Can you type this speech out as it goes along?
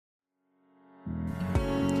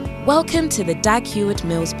Welcome to the Dag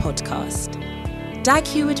Heward-Mills podcast. Dag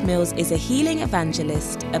Heward-Mills is a healing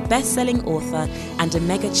evangelist, a best-selling author, and a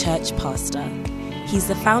mega-church pastor. He's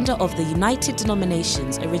the founder of the United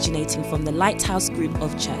Denominations, originating from the Lighthouse Group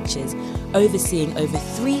of churches, overseeing over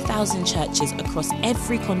 3,000 churches across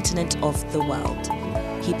every continent of the world.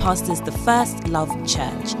 He pastors the First Love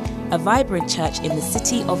Church, a vibrant church in the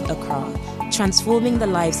city of Accra, transforming the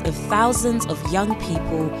lives of thousands of young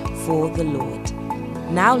people for the Lord.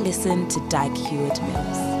 Now listen to Dag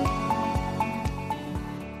Heward-Mills.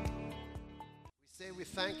 We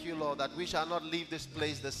thank you, Lord, that we shall not leave this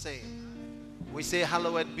place the same. We say,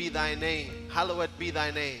 hallowed be thy name. Hallowed be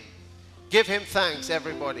thy name. Give him thanks,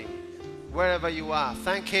 everybody. Wherever you are,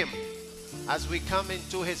 thank him as we come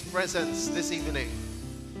into his presence this evening.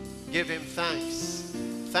 Give him thanks.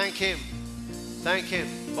 Thank him. Thank him.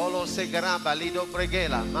 Bolo segaraba lido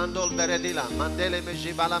pregela mandol beredila mandele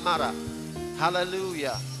mejivalamara.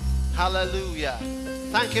 Hallelujah. Hallelujah.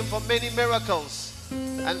 Thank him for many miracles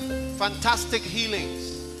and fantastic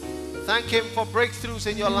healings. Thank him for breakthroughs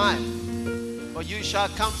in your life. For you shall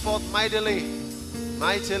come forth mightily.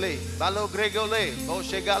 Mightily. Balo gregole.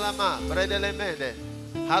 Boshegalama. Bredele mede.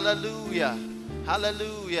 Hallelujah.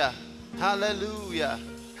 Hallelujah. Hallelujah.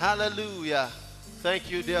 Hallelujah.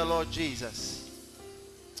 Thank you, dear Lord Jesus.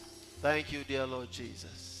 Thank you, dear Lord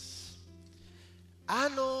Jesus.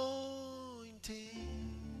 Anointing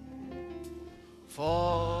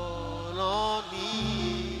fall on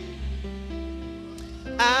me.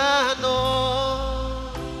 Anointing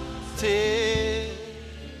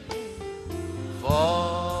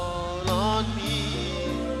fall on me.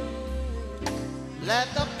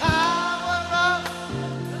 Let the power of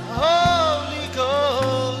the Holy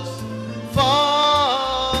Ghost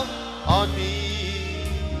fall on me.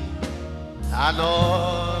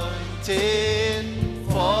 Anointing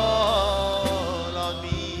fall on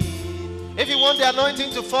me. If you want the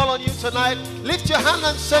anointing to fall on you tonight, lift your hand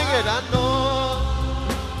and sing it. Anointing.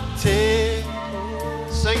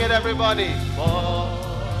 Sing it, everybody. Fall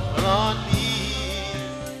on me.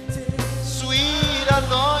 Sweet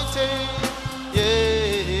anointing. Yeah.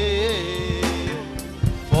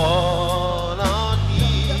 Fall on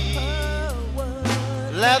me.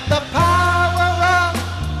 Let the power of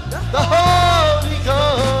the Holy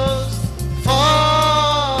Ghost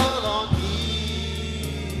fall on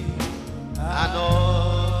me.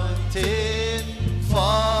 Anointing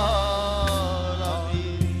fall on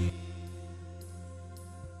me.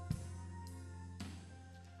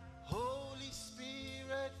 Holy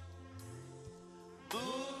Spirit,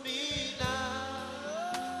 move me now.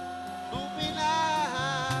 Move me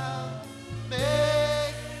now.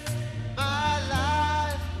 Make my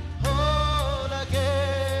life whole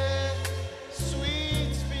again.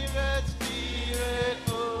 Sweet Spirit, Spirit,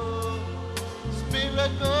 move.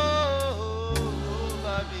 Spirit, move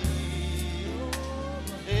over me.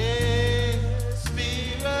 Hey,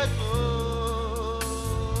 Spirit, move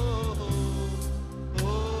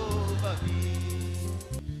over me.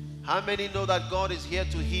 How many know that God is here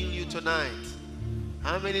to heal you tonight?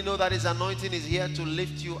 How many know that his anointing is here to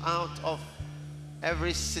lift you out of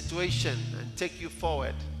every situation and take you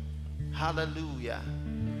forward? Hallelujah.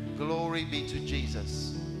 Glory be to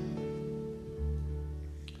Jesus.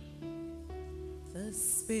 The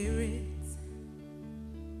Spirit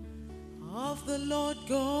of the Lord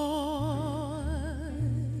God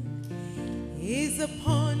is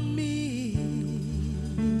upon me.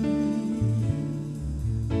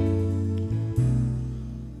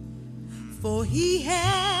 For he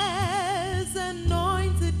has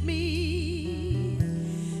anointed me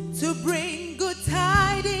to bring good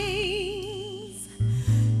tidings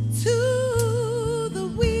to the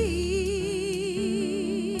weak.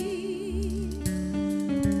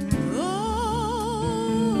 Oh,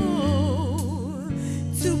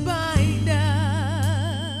 to bind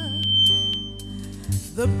up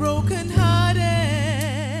the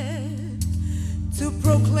brokenhearted, to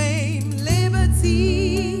proclaim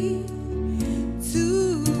liberty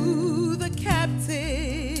to the captives,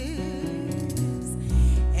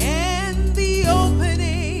 and the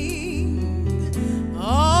opening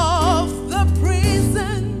of the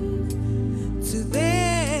prison to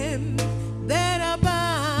them that are bound.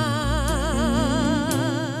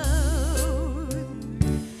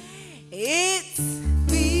 It's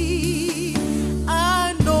the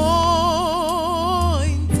anointing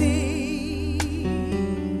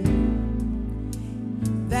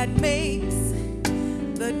that makes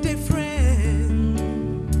the difference.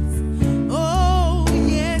 Oh,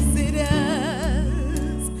 yes, it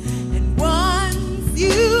does. And once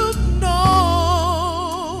you've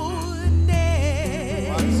known it,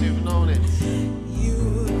 Once you've known it, you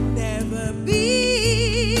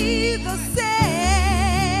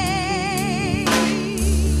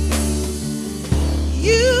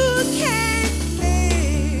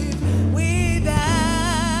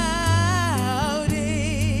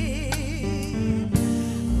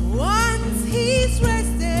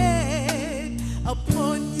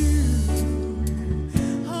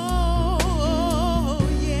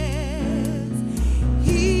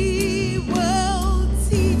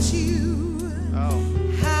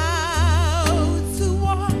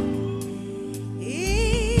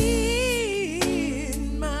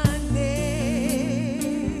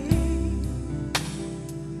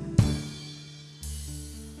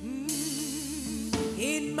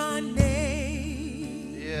in my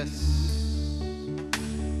name. Yes.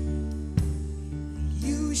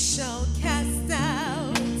 You shall cast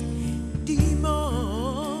out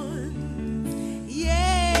demons.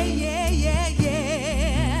 Yeah, yeah, yeah,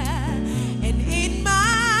 yeah. And in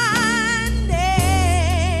my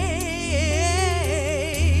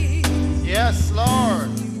name, Yes, Lord.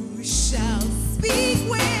 you shall speak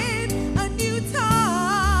with a new tongue.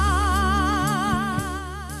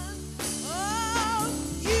 Oh,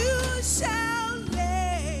 you shall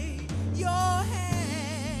lay your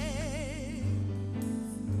hand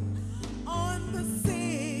on the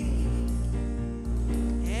sick,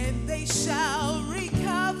 and they shall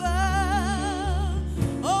recover.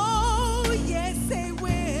 Oh, yes, they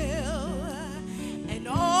will. And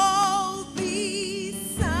all these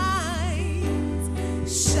signs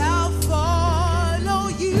shall follow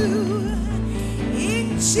you in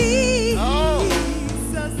Jesus' name.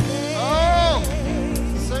 Oh,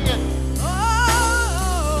 sing it.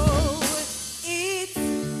 Oh, it's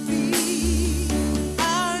the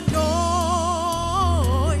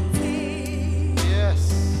anointing Yes.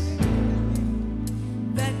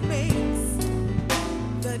 that makes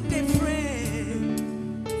the difference.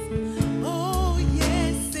 Oh,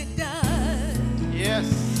 yes, it does. Yes.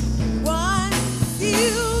 Once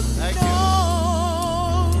you've Thank you.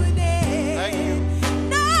 known it, Thank you.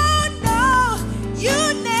 no, no,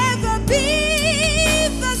 you'll never be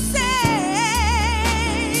the same.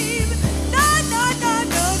 No, no, no,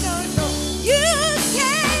 no, no, no. You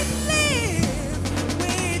can't live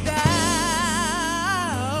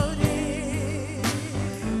without it.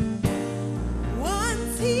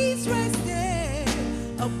 Once he's rested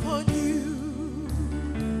upon you,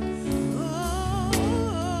 oh,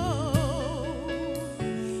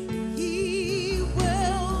 he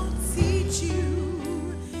will teach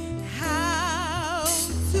you how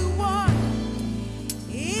to walk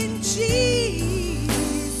in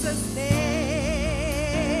Jesus' name.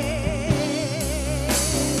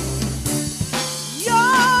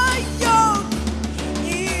 Your yoke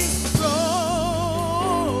is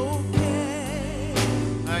broken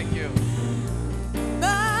Thank you. by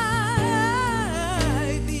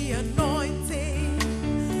the anointing.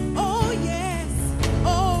 Oh yes,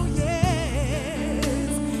 oh yes.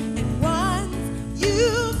 And once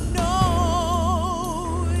you've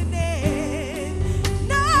known it,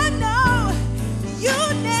 no, no,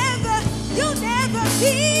 you'll never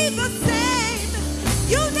be the same.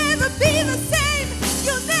 You'll never be the same.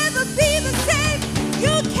 You'll never be the same.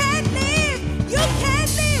 You can't live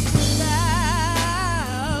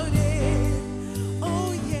without it.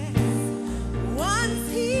 Oh yes, once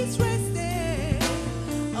he's rested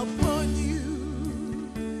upon you,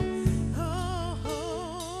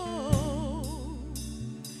 oh,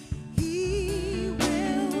 he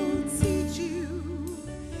will teach you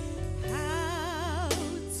how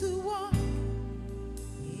to walk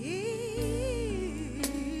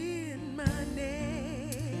in my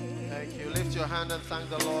name. Thank you. Lift your hand and thank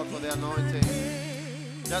the Lord for the anointing.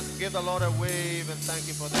 Just give the Lord a wave and thank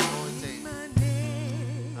Him for the anointing. My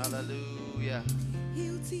name. Hallelujah.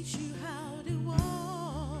 He'll teach you how to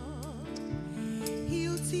walk.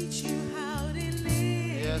 He'll teach you how to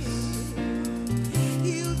live. Yes.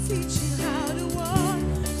 He'll teach you how to walk.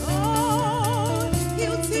 Oh,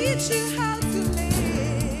 he'll teach you how to live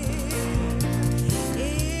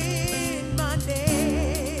in my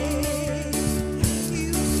name.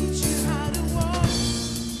 He'll teach you how to walk.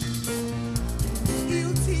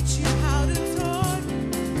 He'll teach you how to talk.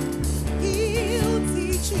 He'll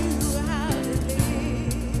teach you how to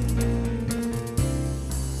live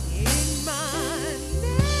in my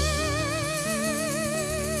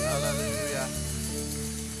name. Hallelujah.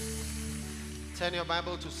 Turn your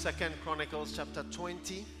Bible to 2 Chronicles chapter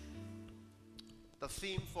 20. The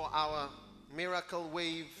theme for our Miracle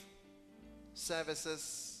Wave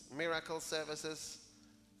services, miracle services,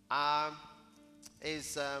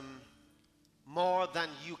 is more than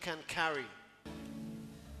you can carry.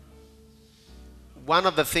 One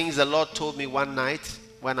of the things the Lord told me one night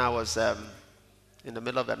when I was in the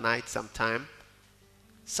middle of the night sometime,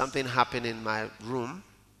 something happened in my room,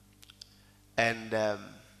 and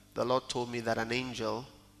the Lord told me that an angel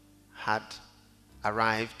had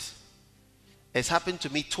arrived. It's happened to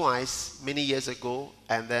me twice many years ago,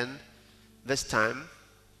 and then this time,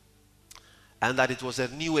 and that it was a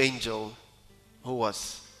new angel who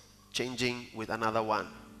was changing with another one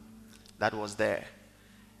that was there.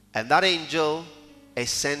 And that angel is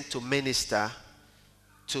sent to minister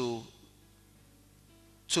to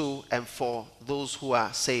and for those who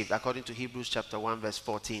are saved, according to Hebrews chapter 1 verse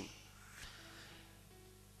 14.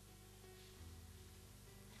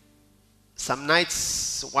 Some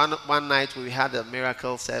nights, one night we had a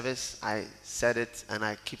miracle service. I said it and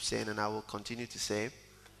I keep saying, and I will continue to say.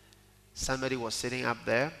 Somebody was sitting up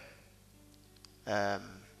there,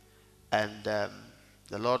 and the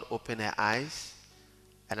Lord opened her eyes,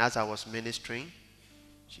 and as I was ministering,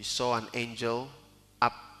 she saw an angel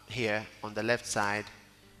up here on the left side,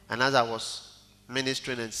 and as I was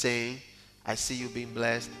ministering and saying, I see you being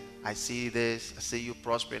blessed, I see this, I see you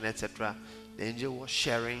prospering, etc., the angel was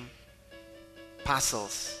sharing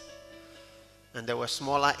parcels, and there were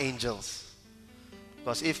smaller angels,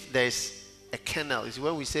 because if there's a kernel, is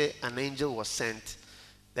when we say an angel was sent,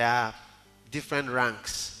 there are different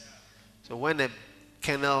ranks. So when a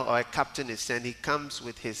colonel or a captain is sent, he comes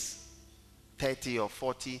with his 30 or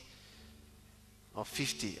 40 or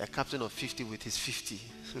 50, a captain of 50 with his 50.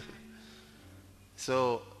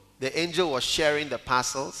 So the angel was sharing the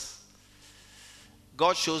parcels.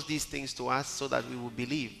 God shows these things to us so that we will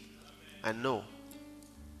believe and know,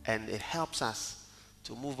 and it helps us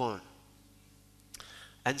to move on.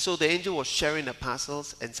 And so the angel was sharing the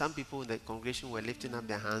parcels, and some people in the congregation were lifting up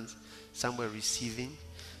their hands. Some were receiving,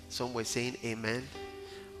 some were saying amen.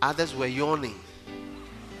 Others were yawning,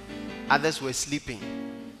 others were sleeping,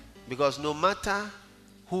 because no matter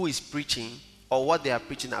who is preaching or what they are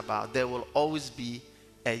preaching about, there will always be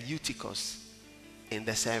a Eutychus in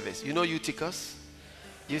the service. You know Eutychus?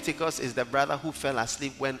 Eutychus is the brother who fell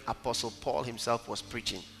asleep when Apostle Paul himself was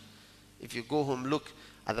preaching. If you go home, look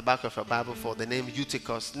at the back of your Bible for the name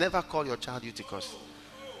Eutychus. Never call your child Eutychus.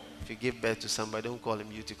 If you give birth to somebody, don't call him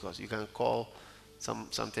Eutychus. You can call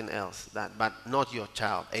something else, but not your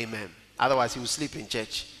child. Amen. Otherwise, he will sleep in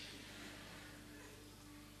church.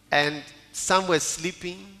 And some were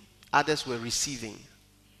sleeping, others were receiving.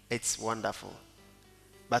 It's wonderful.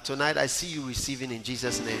 But tonight, I see you receiving in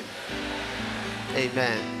Jesus' name.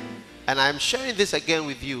 Amen. And I'm sharing this again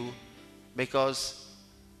with you because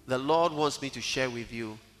the Lord wants me to share with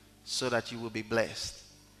you so that you will be blessed.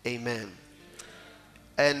 Amen.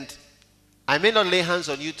 And I may not lay hands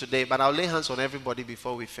on you today, but I'll lay hands on everybody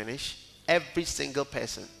before we finish. Every single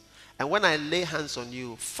person. And when I lay hands on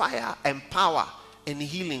you, fire and power and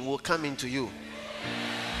healing will come into you.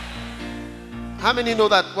 How many know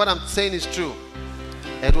that what I'm saying is true?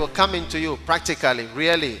 It will come into you practically,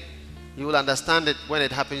 really. You will understand it when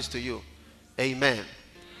it happens to you. Amen.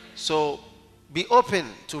 So be open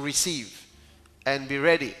to receive and be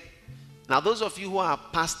ready. Now, those of you who are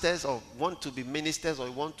pastors or want to be ministers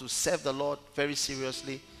or want to serve the Lord very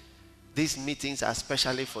seriously, these meetings are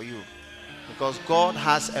especially for you, because God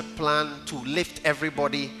has a plan to lift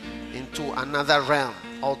everybody into another realm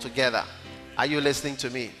altogether. Are you listening to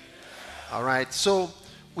me? All right. So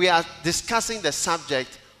we are discussing the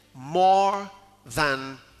subject, more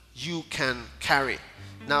than you can carry.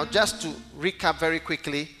 Now, just to recap very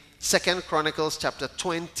quickly, 2 Chronicles chapter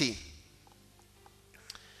 20.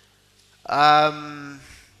 You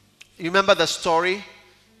remember the story?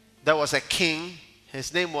 There was a king.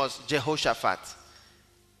 His name was Jehoshaphat.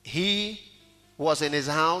 He was in his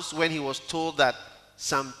house when he was told that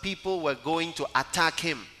some people were going to attack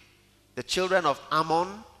him. The children of Ammon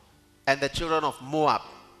and the children of Moab.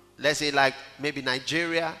 Let's say like maybe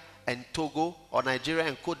Nigeria and Togo, or Nigeria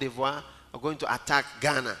and Cote d'Ivoire are going to attack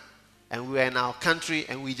Ghana. And we are in our country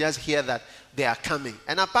and we just hear that they are coming.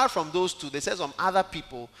 And apart from those two, they said some other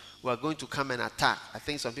people were going to come and attack. I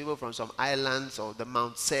think some people from some islands or the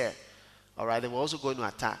Mount Seir. All right, they were also going to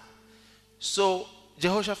attack. So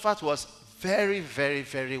Jehoshaphat was very, very,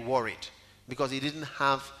 very worried because he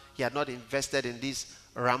had not invested in these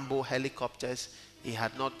Rambo helicopters. He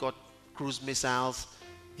had not got cruise missiles.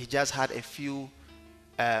 He just had a few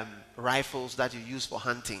rifles that you use for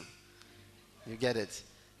hunting. You get it?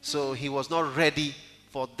 So he was not ready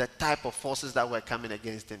for the type of forces that were coming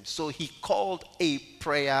against him. So he called a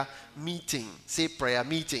prayer meeting. Say prayer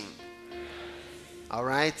meeting. All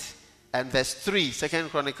right. And verse 3, 2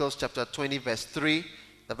 Chronicles chapter 20, verse 3,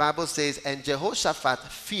 the Bible says, and Jehoshaphat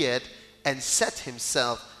feared and set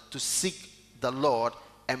himself to seek the Lord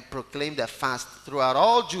and proclaim the fast throughout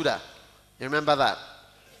all Judah. You remember that?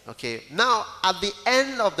 Okay. Now, at the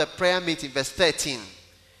end of the prayer meeting, verse 13,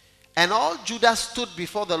 and all Judah stood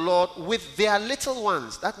before the Lord with their little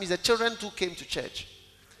ones. That means the children too came to church.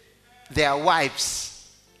 Their wives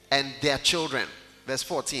and their children. Verse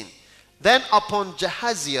 14. Then upon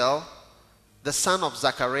Jahaziel, the son of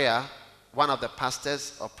Zechariah, one of the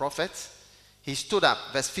pastors or prophets, he stood up.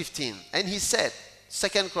 Verse 15. And he said,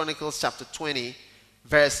 2 Chronicles chapter 20,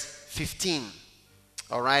 verse 15.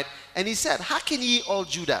 All right. And he said, hearken ye all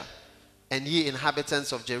Judah, and ye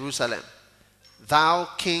inhabitants of Jerusalem. Thou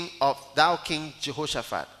King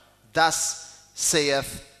Jehoshaphat, thus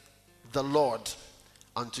saith the Lord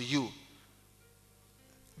unto you.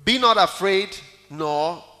 Be not afraid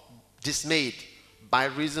nor dismayed by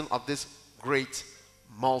reason of this great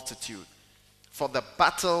multitude. For the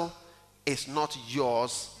battle is not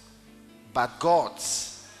yours, but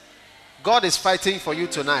God's. God is fighting for you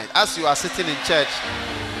tonight. As you are sitting in church,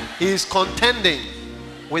 He is contending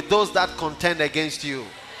with those that contend against you.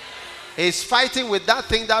 He is fighting with that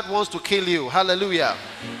thing that wants to kill you. Hallelujah.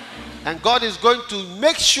 And God is going to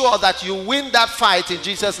make sure that you win that fight in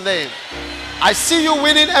Jesus' name. I see you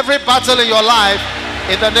winning every battle in your life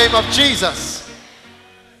in the name of Jesus.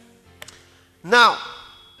 Now,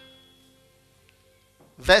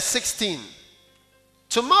 verse 16.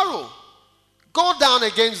 Tomorrow, go down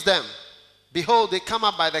against them. Behold, they come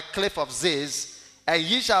up by the cliff of Ziz, and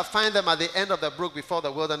ye shall find them at the end of the brook before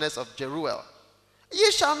the wilderness of Jeruel.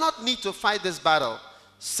 Ye shall not need to fight this battle.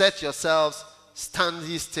 Set yourselves, stand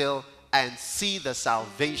ye still, and see the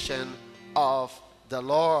salvation of the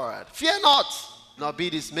Lord. Fear not, nor be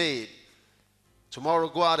dismayed. Tomorrow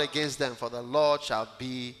go out against them, for the Lord shall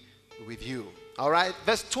be with you. All right,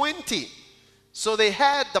 verse 20. So they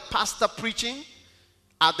heard the pastor preaching.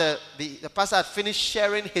 The pastor had finished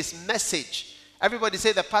sharing his message. Everybody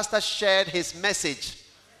say the pastor shared his message.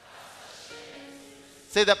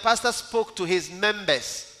 Say the pastor spoke to his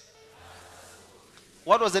members.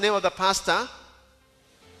 What was the name of the pastor?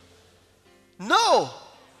 No.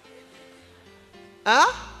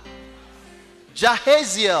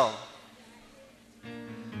 Jahaziel.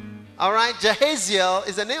 All right, Jahaziel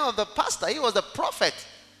is the name of the pastor. He was the prophet.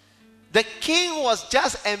 The king was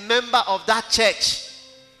just a member of that church.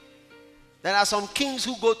 There are some kings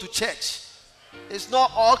who go to church. It's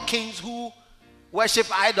not all kings who worship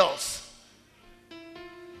idols.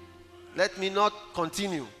 Let me not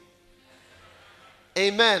continue.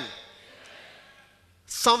 Amen.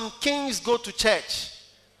 Some kings go to church.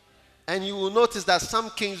 And you will notice that some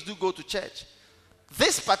kings do go to church.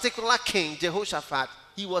 This particular king, Jehoshaphat,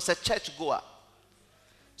 he was a church goer.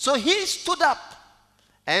 So he stood up.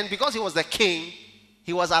 And because he was the king,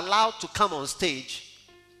 he was allowed to come on stage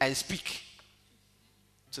and speak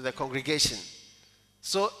to the congregation.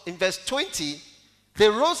 So in verse 20, they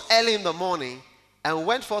rose early in the morning and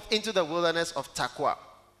went forth into the wilderness of Tekoa.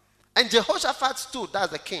 And Jehoshaphat stood,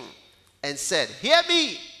 that's the king, and said, Hear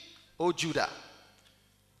me, O Judah,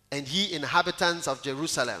 and ye inhabitants of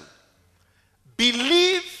Jerusalem.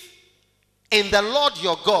 Believe in the Lord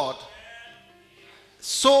your God,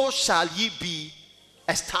 so shall ye be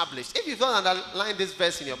established. If you don't underline this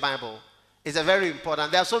verse in your Bible, it's a very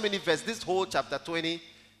important. There are so many verses. This whole chapter 20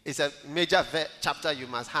 is a major chapter you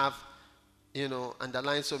must have,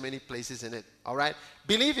 underline so many places in it. All right?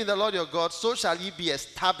 Believe in the Lord your God, so shall ye be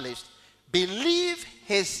established. Believe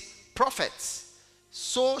his prophets,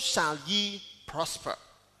 so shall ye prosper.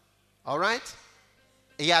 All right?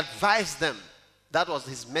 He advised them. That was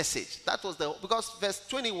his message. Because verse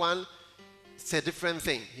 21, it's a different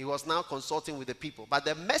thing. He was now consulting with the people. But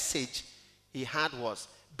the message he had was,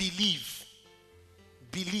 believe,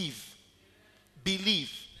 believe,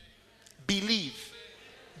 believe, believe,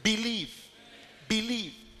 believe,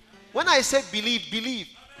 believe. When I say believe, believe.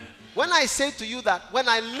 When I say to you that when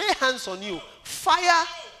I lay hands on you, fire,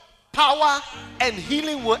 power, and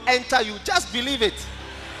healing will enter you, just believe it.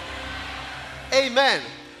 Amen.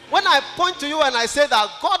 When I point to you and I say that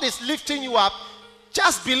God is lifting you up,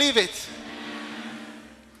 just believe it.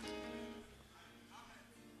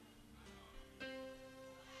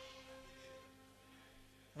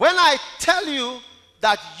 When I tell you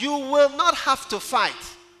that you will not have to fight,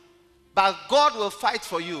 but God will fight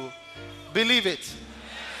for you, believe it.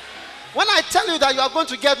 When I tell you that you are going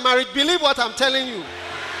to get married, believe what I'm telling you.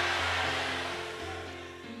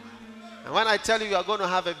 And when I tell you you are going to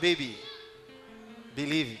have a baby,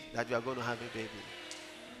 believe that you are going to have a baby.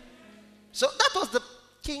 So that was the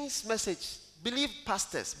king's message. Believe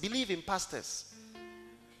pastors. Believe in pastors.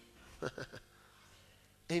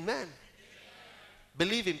 Amen.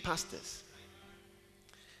 Believe in pastors.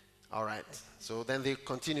 All right. So then they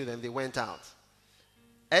continued and they went out.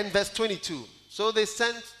 And verse 22. So they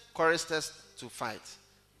sent choristers to fight.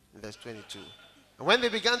 In verse 22. And when they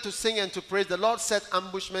began to sing and to praise, the Lord set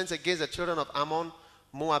ambushments against the children of Ammon,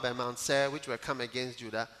 Moab, and Mount Seir, which were come against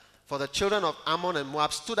Judah. For the children of Ammon and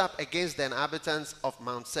Moab stood up against the inhabitants of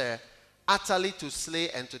Mount Seir, utterly to slay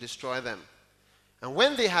and to destroy them. And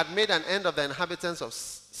when they had made an end of the inhabitants of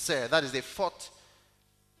Seir, that is, they fought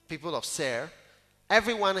people of Seir,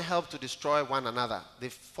 everyone helped to destroy one another. They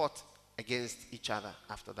fought against each other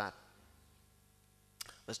after that.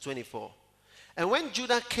 Verse 24. And when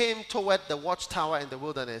Judah came toward the watchtower in the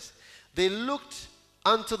wilderness, they looked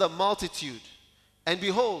unto the multitude And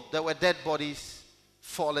behold, there were dead bodies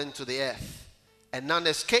fallen to the earth, and none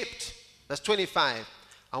escaped. Verse 25.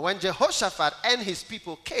 And when Jehoshaphat and his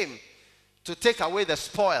people came to take away the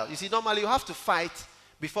spoil. You see, normally you have to fight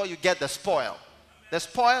before you get the spoil. The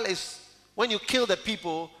spoil is when you kill the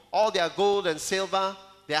people, all their gold and silver,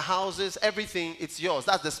 their houses, everything, it's yours.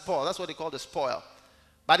 That's the spoil. That's what they call the spoil.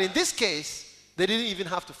 But in this case, they didn't even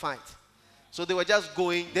have to fight. So they were just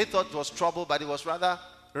going. They thought it was trouble, but it was rather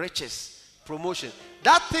riches, promotion.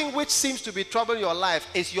 That thing which seems to be troubling your life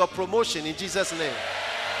is your promotion in Jesus' name.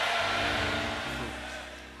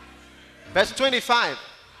 Verse 25.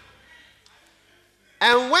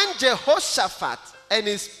 And when Jehoshaphat and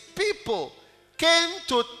his people came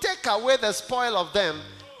to take away the spoil of them,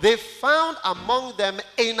 they found among them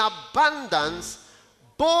in abundance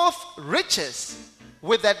both riches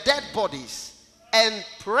with the dead bodies and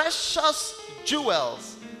precious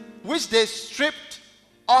jewels, which they stripped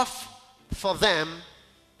off for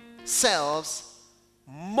themselves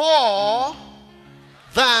more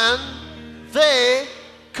than they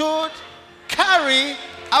could carry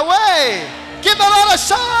away. Give the Lord a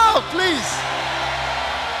shout, please.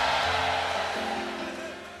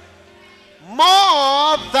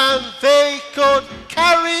 More than they could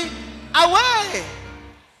carry away.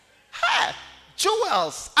 Hey,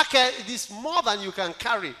 jewels. Okay, it is more than you can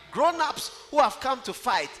carry. Grown-ups who have come to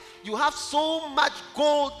fight, you have so much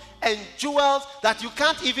gold and jewels that you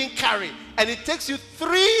can't even carry. And it takes you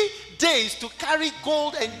 3 days to carry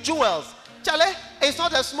gold and jewels. Charlie, it's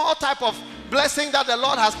not a small type of blessing that the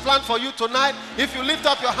Lord has planned for you tonight. If you lift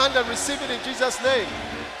up your hand and receive it in Jesus' name.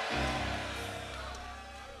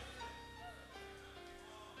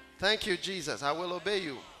 Thank you, Jesus. I will obey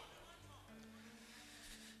you.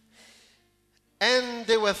 And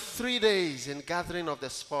there were 3 days in gathering of the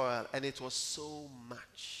spoil, and it was so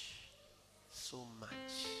much, so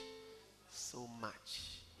much, so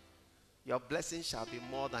much. Your blessing shall be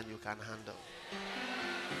more than you can handle.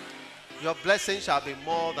 Your blessing shall be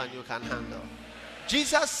more than you can handle.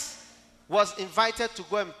 Jesus was invited to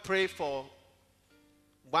go and pray for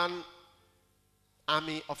one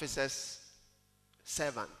army officer's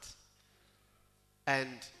servant.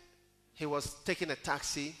 And he was taking a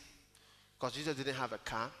taxi because Jesus didn't have a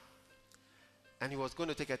car. And he was going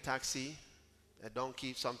to take a taxi, a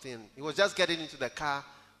donkey, something. He was just getting into the car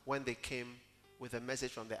when they came with a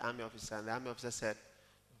message from the army officer. And the army officer said,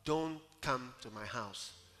 "Don't come to my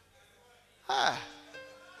house."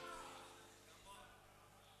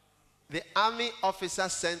 The army officer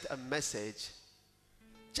sent a message.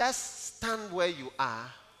 Just stand where you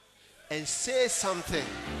are and say something.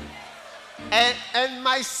 And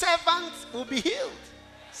my servant will be healed.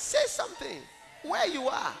 Say something where you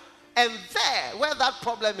are. And there, where that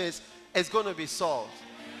problem is going to be solved.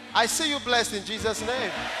 I see you blessed in Jesus'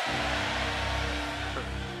 name.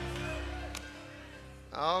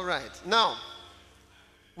 All right. Now,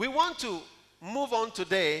 we want to move on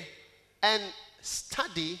today and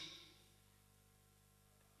study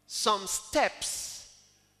some steps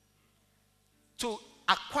to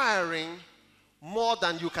acquiring more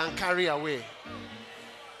than you can carry away.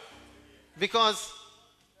 Because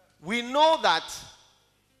we know that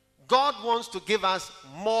God wants to give us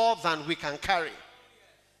more than we can carry.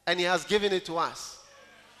 And He has given it to us.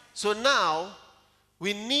 So now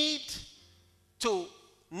we need to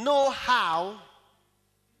know how,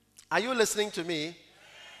 are you listening to me?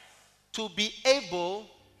 To be able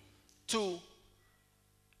to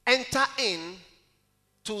enter in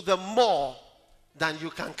to the more than you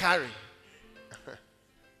can carry.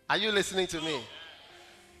 Are you listening to me?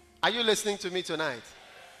 Are you listening to me tonight?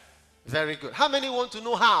 Very good. How many want to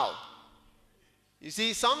know how? You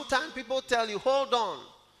see, sometimes people tell you, hold on,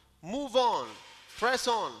 move on, press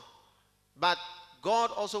on. But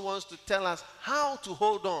God also wants to tell us how to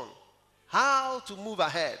hold on, how to move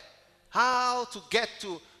ahead, how to get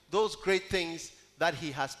to those great things that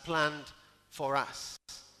He has planned for us.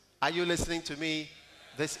 Are you listening to me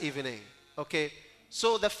this evening? Okay.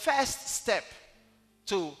 So the first step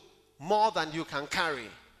to more than you can carry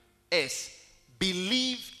is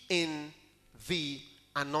believe in the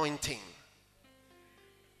anointing.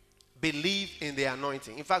 Believe in the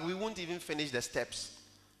anointing. In fact, we won't even finish the steps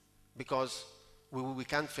because we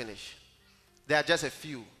can't finish. There are just a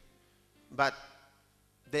few, but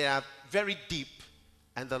they are very deep,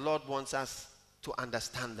 and the Lord wants us to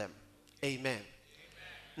understand them. Amen.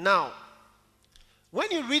 Now, when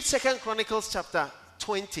you read 2 Chronicles chapter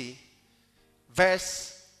 20,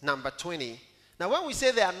 verse number 20. Now, when we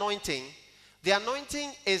say the anointing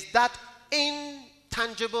is that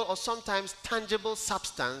intangible or sometimes tangible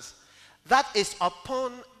substance that is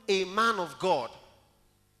upon a man of God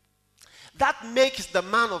that makes the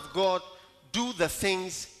man of God do the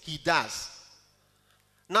things he does.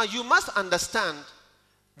 Now you must understand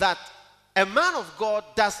that a man of God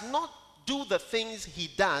does not do the things he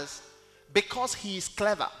does because he is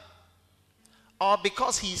clever, or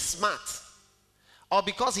because he is smart, or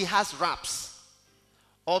because he has raps,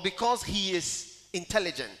 or because he is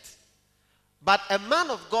intelligent. But a man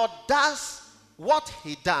of God does what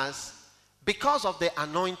he does because of the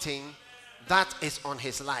anointing that is on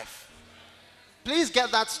his life. Please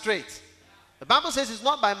get that straight. The Bible says it's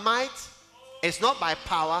not by might, it's not by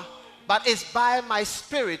power, but it's by my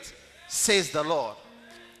spirit, says the Lord.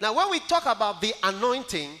 Now, when we talk about the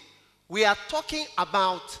anointing, we are talking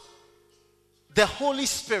about the Holy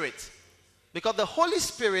Spirit. Because the Holy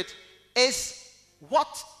Spirit is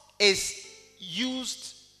what is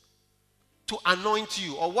used to anoint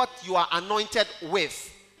you, or what you are anointed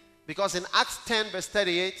with. Because in Acts 10 verse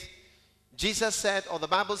 38, Jesus said, or the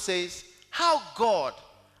Bible says, how God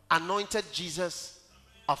anointed Jesus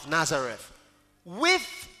of Nazareth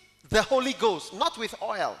with the Holy Ghost, not with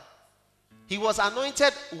oil. He was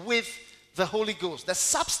anointed with the Holy Ghost. The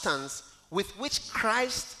substance with which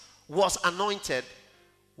Christ was anointed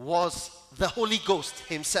was the Holy Ghost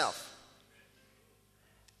himself.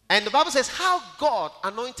 And the Bible says how God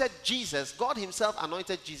anointed Jesus, God himself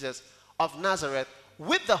anointed Jesus of Nazareth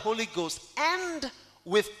with the Holy Ghost and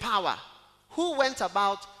with power, who went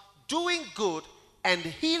about doing good and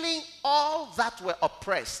healing all that were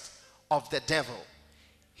oppressed of the devil.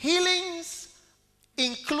 Healings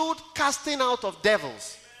include casting out of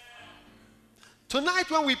devils. Tonight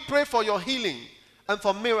when we pray for your healing and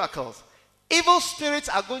for miracles, evil spirits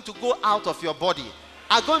are going to go out of your body,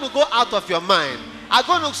 are going to go out of your mind, are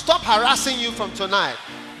going to stop harassing you from tonight.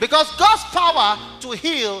 Because God's power to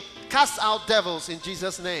heal casts out devils in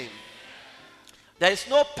Jesus' name. There is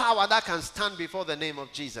no power that can stand before the name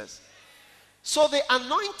of Jesus. So the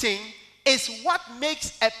anointing is what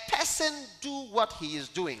makes a person do what he is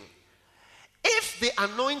doing. If the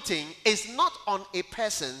anointing is not on a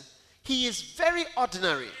person, he is very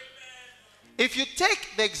ordinary. If you take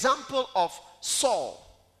the example of Saul,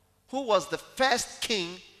 who was the first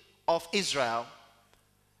king of Israel,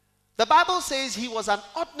 the Bible says he was an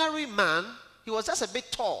ordinary man. He was just a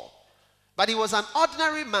bit tall, but he was an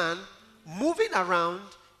ordinary man moving around,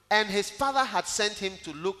 and his father had sent him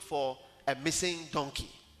to look for a missing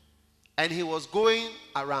donkey. And he was going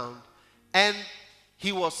around, and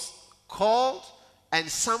he was called, and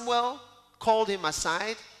Samuel called him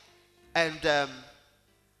aside and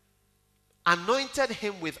anointed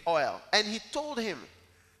him with oil. And he told him,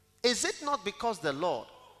 is it not because the Lord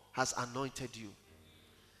has anointed you?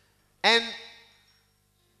 And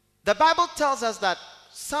the Bible tells us that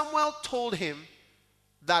Samuel told him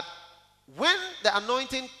that when the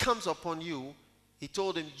anointing comes upon you, he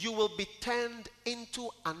told him, you will be turned into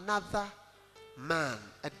another man,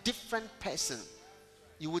 a different person.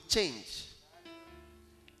 You would change.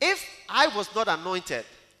 If I was not anointed,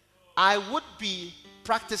 I would be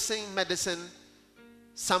practicing medicine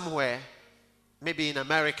somewhere, maybe in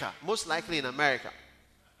America, most likely in America.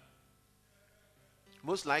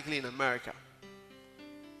 Most likely in America.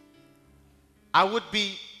 I would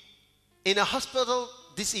be in a hospital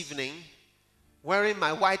this evening wearing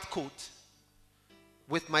my white coat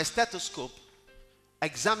with my stethoscope,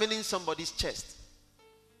 examining somebody's chest,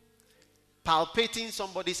 palpating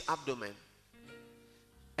somebody's abdomen,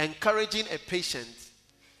 encouraging a patient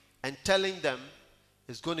and telling them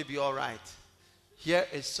it's going to be all right. Here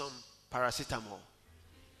is some paracetamol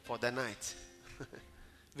for the night.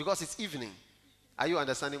 Because it's evening. Are you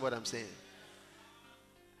understanding what I'm saying?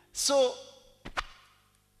 So,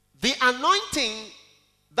 the anointing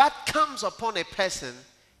that comes upon a person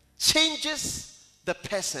changes the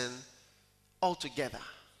person altogether.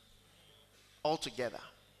 Altogether.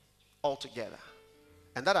 Altogether.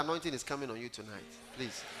 And that anointing is coming on you tonight.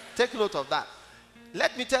 Please, take note of that.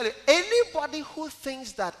 Let me tell you, anybody who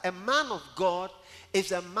thinks that a man of God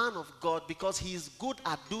is a man of God because he is good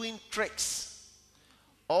at doing tricks,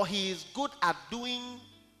 or he is good at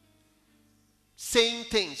saying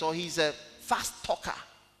things, or he's a fast talker,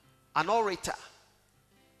 an orator,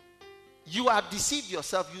 you have deceived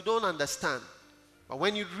yourself. You don't understand. But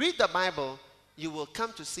when you read the Bible, you will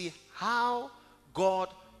come to see how God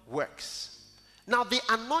works. Now, the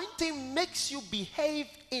anointing makes you behave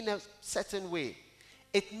in a certain way.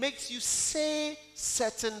 It makes you say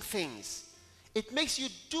certain things. It makes you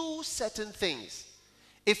do certain things.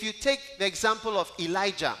 If you take the example of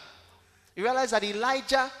Elijah, you realize that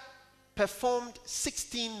Elijah performed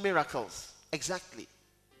 16 miracles exactly.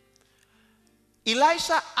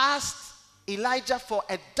 Elisha asked Elijah for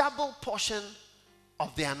a double portion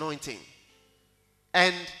of the anointing.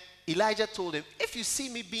 And Elijah told him, if you see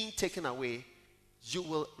me being taken away, you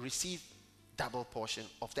will receive double portion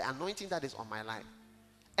of the anointing that is on my life.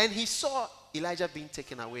 And he saw Elijah being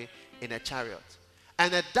taken away in a chariot.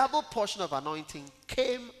 And a double portion of anointing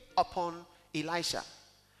came upon Elisha.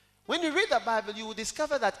 When you read the Bible, you will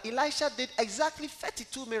discover that Elisha did exactly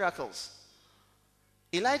 32 miracles.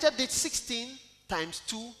 Elijah did 16 times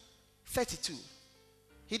 2, 32.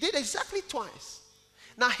 He did exactly twice.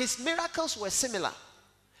 Now his miracles were similar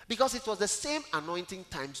because it was the same anointing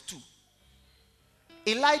times 2.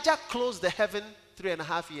 Elijah closed the heaven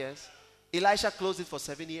 3.5 years. Elisha closed it for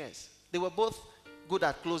 7 years. They were both good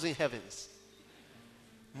at closing heavens,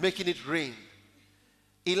 making it rain.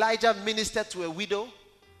 Elijah ministered to a widow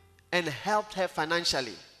and helped her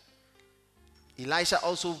financially. Elisha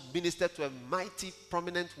also ministered to a mighty,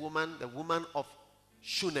 prominent woman, the woman of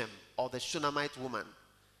Shunem, or the Shunammite woman.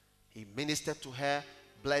 He ministered to her,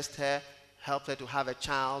 blessed her, helped her to have a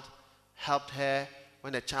child, helped her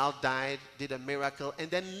when the child died, did a miracle. And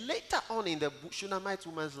then later on in the Shunammite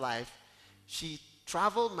woman's life, she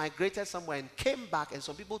traveled, migrated somewhere, and came back, and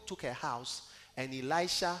some people took her house, and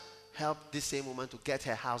Elisha helped this same woman to get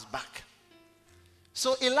her house back.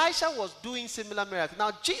 So Elisha was doing similar miracles.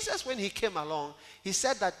 Now Jesus, when he came along, he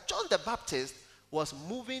said that John the Baptist was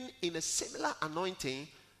moving in a similar anointing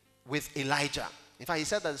with Elijah. In fact, he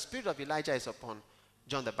said that the spirit of Elijah is upon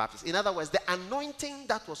John the Baptist. In other words, the anointing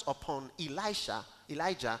that was upon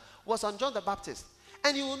Elijah was on John the Baptist.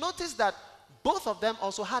 And you will notice that both of them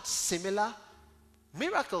also had similar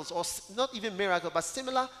miracles, or not even miracles, but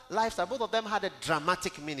similar lifestyle. Both of them had a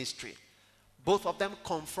dramatic ministry. Both of them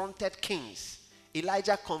confronted kings.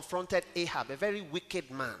 Elijah confronted Ahab, a very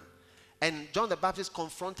wicked man. And John the Baptist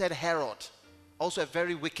confronted Herod, also a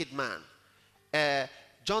very wicked man.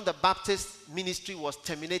 John the Baptist's ministry was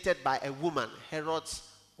terminated by a woman, Herod's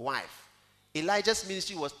wife. Elijah's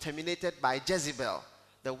ministry was terminated by Jezebel,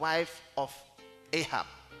 the wife of Ahab.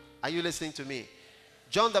 Are you listening to me?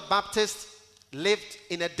 John the Baptist lived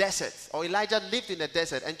in a desert, or Elijah lived in a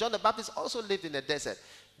desert, and John the Baptist also lived in a desert.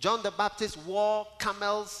 John the Baptist wore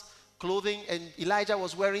camels' clothing, and Elijah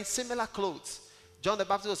was wearing similar clothes. John the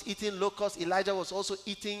Baptist was eating locusts. Elijah was also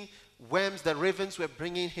eating worms. The ravens were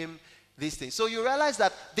bringing him these things. So you realize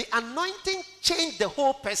that the anointing changed the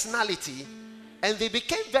whole personality, and they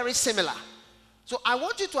became very similar. So I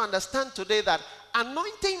want you to understand today that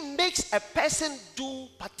anointing makes a person do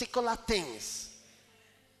particular things.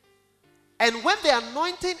 And when the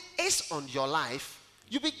anointing is on your life,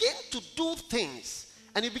 you begin to do things,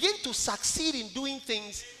 and you begin to succeed in doing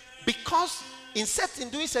things because in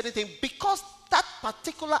doing certain things, because that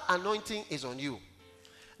particular anointing is on you.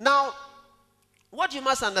 Now, what you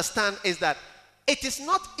must understand is that it is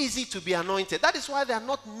not easy to be anointed. That is why there are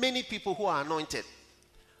not many people who are anointed.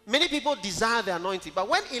 Many people desire the anointing. But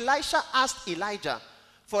when Elisha asked Elijah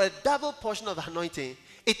for a double portion of the anointing,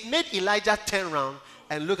 it made Elijah turn around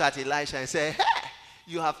and look at Elisha and say, hey,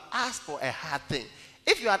 you have asked for a hard thing.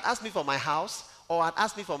 If you had asked me for my house, or had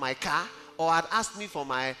asked me for my car, or had asked me for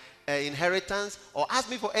my inheritance, or asked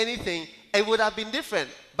me for anything, it would have been different.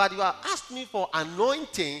 But you have asked me for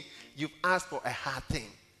anointing, you've asked for a hard thing.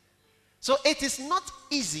 So it is not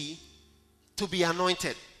easy to be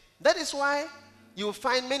anointed. That is why you will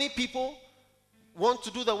find many people want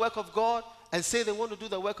to do the work of God and say they want to do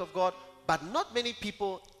the work of God, but not many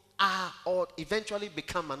people are or eventually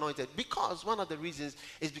become anointed. Because one of the reasons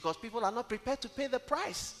is because people are not prepared to pay the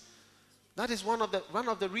price. That is one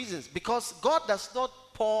of the reasons. Because God does not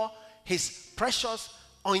pour his precious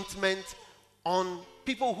ointment on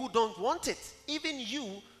people who don't want it. Even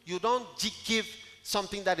you don't give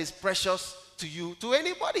something that is precious to you to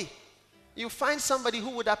anybody. You find somebody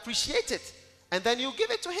who would appreciate it, and then you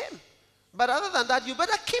give it to him. But other than that, you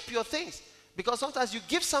better keep your things. Because sometimes you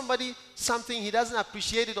give somebody something, he doesn't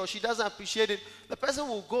appreciate it or she doesn't appreciate it. The person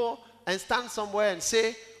will go and stand somewhere and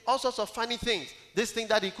say all sorts of funny things. This thing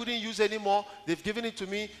that he couldn't use anymore, they've given it to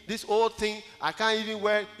me. This old thing, I can't even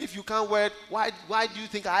wear it. If you can't wear it, why do you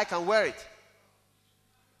think I can wear it?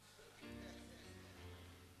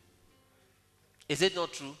 Is it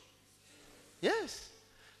not true? Yes.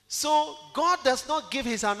 So God does not give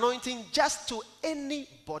his anointing just to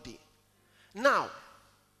anybody. Now,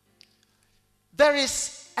 there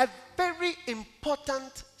is a very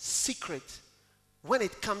important secret when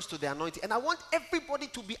it comes to the anointing. And I want everybody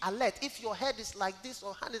to be alert. If your head is like this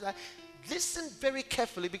or hand is like, listen very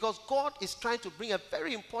carefully, because God is trying to bring a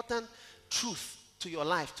very important truth to your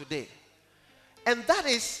life today. And that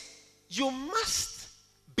is, you must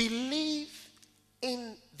believe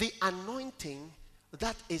in the anointing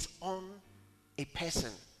that is on a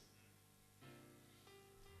person.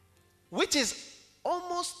 Which is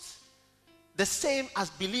almost the same as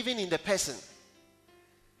believing in the person.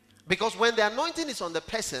 Because when the anointing is on the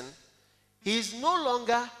person, he is no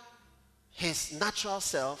longer his natural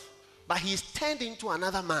self, but he is turned into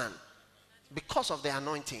another man because of the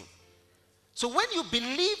anointing. So when you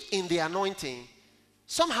believe in the anointing,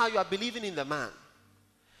 somehow you are believing in the man.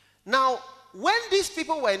 Now, when these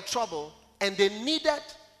people were in trouble and they needed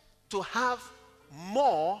to have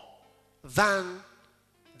more than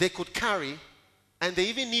they could carry, and they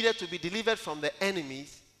even needed to be delivered from the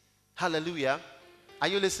enemies, hallelujah, are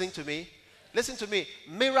you listening to me? Listen to me.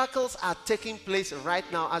 Miracles are taking place right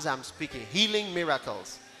now as I'm speaking. Healing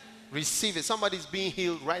miracles. Receive it. Somebody's being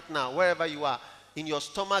healed right now, wherever you are. In your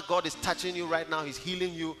stomach, God is touching you right now. He's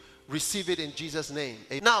healing you. Receive it in Jesus' name.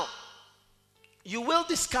 Now, you will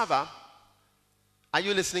discover, are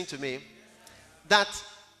you listening to me? That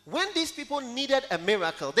when these people needed a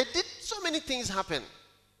miracle, they did so many things happen.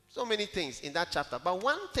 So many things in that chapter. But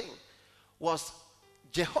one thing was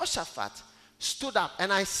Jehoshaphat stood up,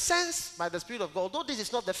 and I sense by the Spirit of God, although this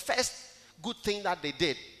is not the first good thing that they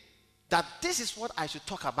did, that this is what I should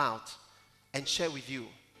talk about and share with you.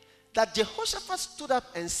 That Jehoshaphat stood up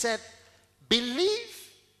and said, believe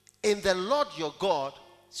in the Lord your God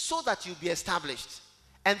so that you'll be established.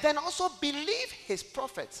 And then also believe his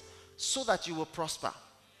prophets so that you will prosper.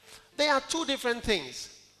 They are two different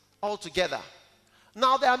things altogether.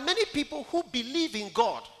 Now, there are many people who believe in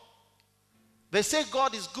God. They say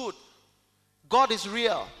God is good. God is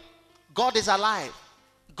real. God is alive.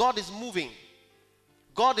 God is moving.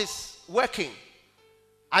 God is working.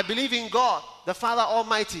 I believe in God, the Father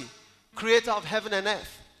Almighty, creator of heaven and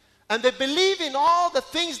earth. And they believe in all the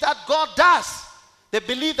things that God does. They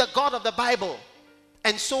believe the God of the Bible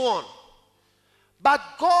and so on. But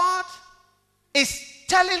God is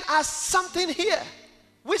telling us something here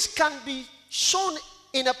which can be shown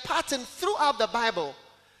in a pattern throughout the Bible,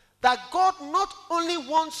 that God not only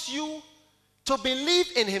wants you to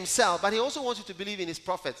believe in himself, but he also wants you to believe in his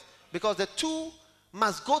prophets, because the two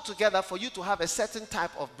must go together for you to have a certain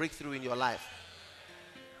type of breakthrough in your life.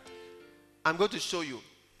 I'm going to show you.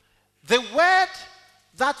 The word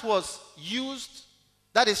that was used,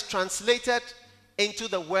 that is translated into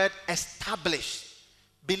the word established.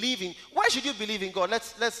 Believing. Why should you believe in God?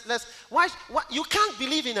 Why you can't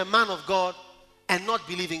believe in a man of God and not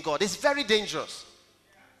believe in God. It's very dangerous.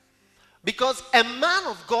 Because a man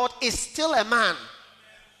of God is still a man.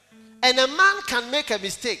 And a man can make a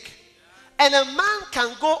mistake. And a man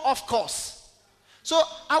can go off course. So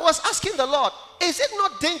I was asking the Lord, is it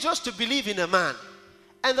not dangerous to believe in a man?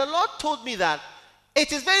 And the Lord told me that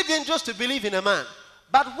it is very dangerous to believe in a man.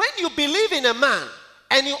 But when you believe in a man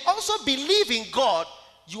and you also believe in God,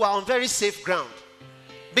 you are on very safe ground.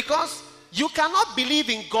 Because you cannot believe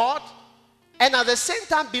in God and at the same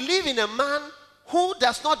time believe in a man who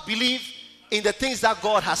does not believe in the things that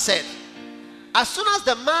God has said. As soon as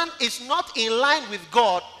the man is not in line with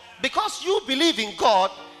God, because you believe in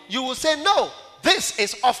God, you will say, no, this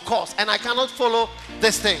is off course and I cannot follow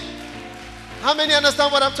this thing. How many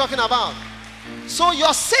understand what I'm talking about? So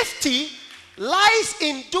your safety lies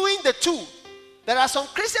in doing the two. There are some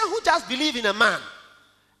Christians who just believe in a man.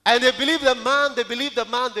 And they believe the man, they believe the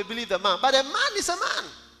man, they believe the man. But a man is a man.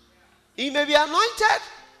 He may be anointed,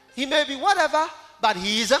 he may be whatever, but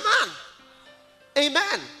he is a man.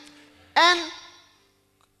 Amen. And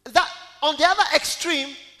that on the other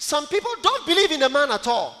extreme, some people don't believe in a man at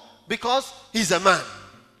all because he's a man.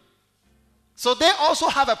 So they also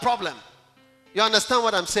have a problem. You understand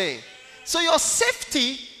what I'm saying? So your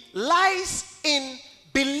safety lies in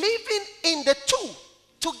believing in the two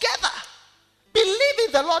together. Believe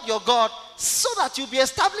in the Lord your God so that you'll be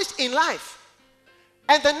established in life.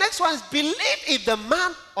 And the next one is believe in the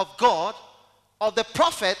man of God or the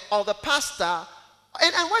prophet or the pastor.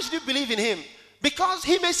 And why should you believe in him? Because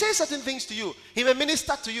he may say certain things to you. He may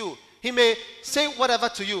minister to you. He may say whatever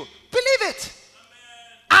to you. Believe it.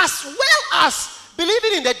 Amen. As well as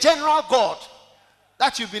believing in the general God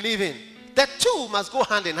that you believe in. The two must go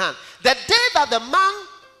hand in hand. The day that the man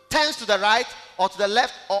turns to the right or to the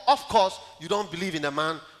left or of course, you don't believe in the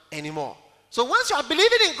man anymore. So once you are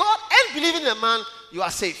believing in God and believing in a man, you are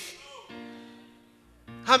safe.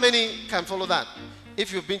 How many can follow that?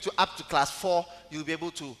 If you've been up to class 4, you'll be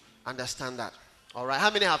able to understand that. All right. How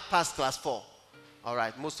many have passed class 4? All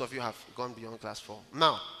right. Most of you have gone beyond class 4.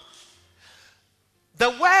 Now, the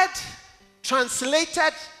word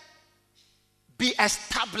translated be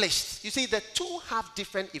established. You see, the two have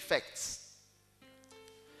different effects.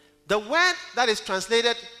 The word that is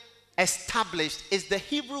translated established is the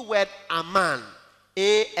Hebrew word aman.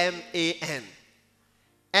 A-M-A-N.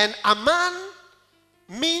 And aman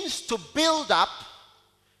means to build up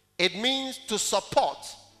It means to support.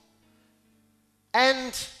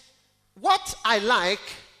 And what I like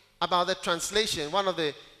about the translation, one of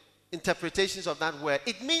the interpretations of that word,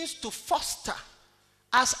 it means to foster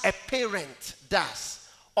as a parent does,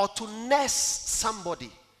 or to nurse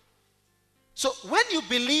somebody. So when you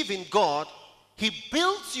believe in God, He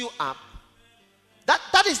builds you up.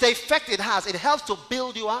 That is the effect it has. It helps to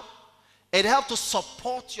build you up. It helps to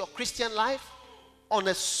support your Christian life on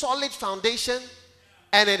a solid foundation.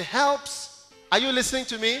 And it helps, are you listening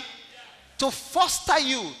to me? To foster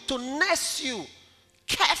you, to nurse you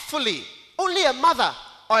carefully. Only a mother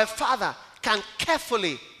or a father can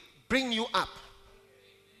carefully bring you up.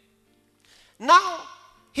 Now,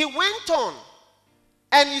 he went on.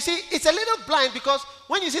 And you see, it's a little blind because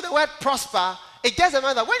when you see the word prosper, it just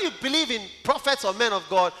means that when you believe in prophets or men of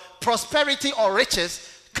God, prosperity or riches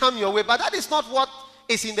come your way. But that is not what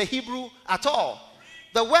is in the Hebrew at all.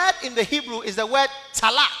 The word in the Hebrew is the word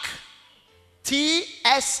talak. T-S-A-L-A-C-H.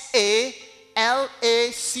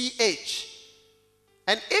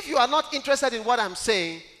 And if you are not interested in what I'm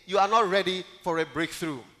saying, you are not ready for a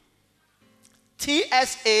breakthrough.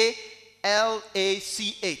 T-S-A-L-A-C-H.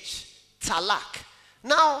 Talak.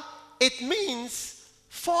 Now, it means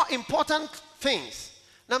 4 important things.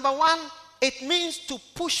 Number 1, it means to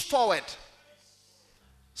push forward.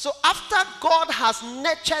 So after God has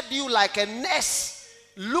nurtured you like a nurse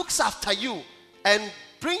looks after you and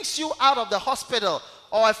brings you out of the hospital,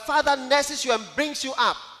 or a father nurses you and brings you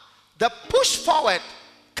up, the push forward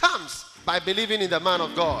comes by believing in the man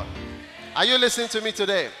of God. Are you listening to me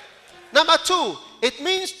today? Number 2, it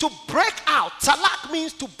means to break out. Talak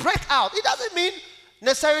means to break out. It doesn't mean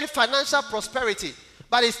necessarily financial prosperity,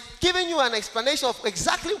 but it's giving you an explanation of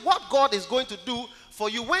exactly what God is going to do for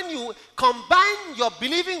you when you combine your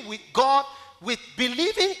believing with God with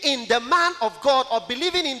believing in the man of God, or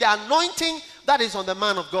believing in the anointing that is on the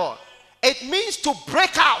man of God. It means to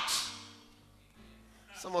break out.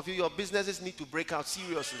 Some of you, your businesses need to break out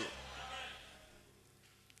seriously.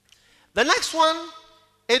 The next one,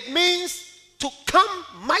 it means to come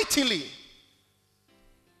mightily.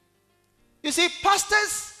 You see,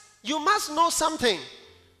 pastors, you must know something,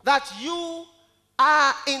 that you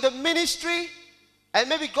are in the ministry and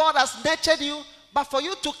maybe God has nurtured you, but for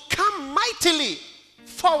you to come mightily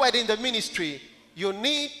forward in the ministry, you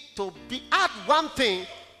need to add one thing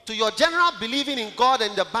to your general believing in God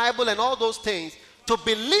and the Bible and all those things, to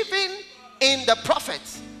believing in the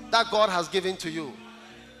prophets that God has given to you.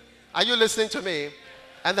 Are you listening to me?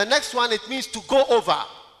 And the next one, it means to go over.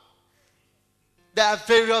 There are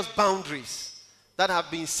various boundaries that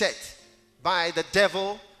have been set by the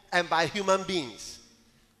devil and by human beings.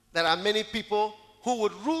 There are many people who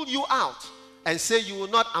would rule you out and say you will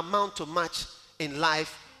not amount to much in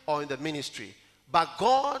life or in the ministry. But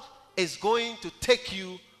God is going to take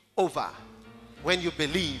you over when you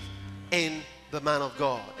believe in the man of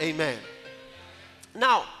God. Amen.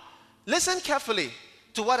 Now, listen carefully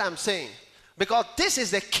to what I'm saying, because this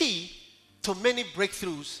is the key to many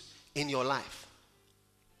breakthroughs in your life.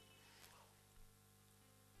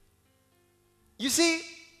 You see,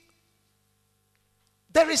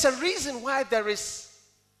 there is a reason why there is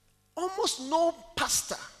almost no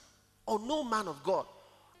pastor or no man of God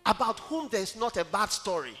about whom there is not a bad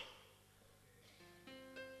story.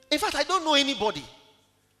 In fact, I don't know anybody.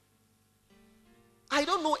 I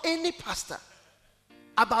don't know any pastor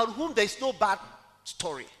about whom there is no bad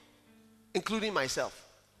story, including myself.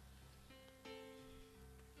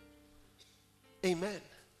 Amen.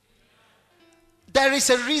 There is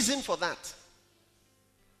a reason for that.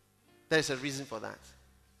 There is a reason for that.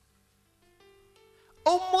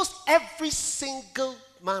 Almost every single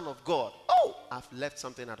man of God. Oh, I've left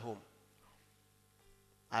something at home.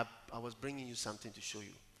 I was bringing you something to show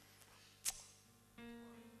you.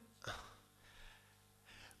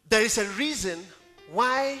 There is a reason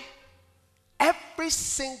why every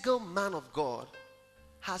single man of God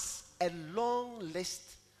has a long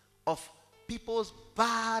list of people's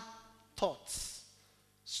bad thoughts,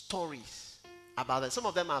 stories about them. Some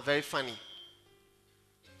of them are very funny.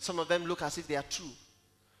 Some of them look as if they are true.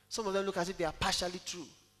 Some of them look as if they are partially true.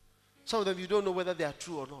 Some of them you don't know whether they are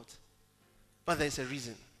true or not. But there is a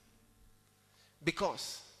reason.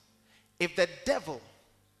 Because if the devil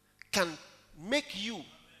can make you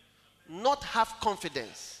not have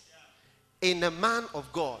confidence in a man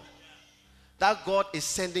of God that God is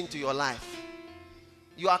sending to your life,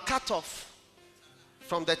 you are cut off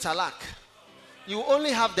from the talak. You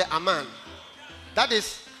only have the aman. That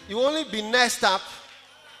is, you only be nursed up,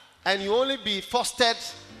 and you only be fostered,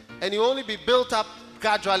 and you only be built up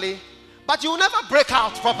gradually, but you will never break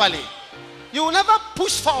out properly. You will never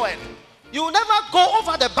push forward You will never go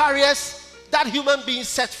over the barriers that human beings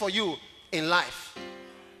set for you in life.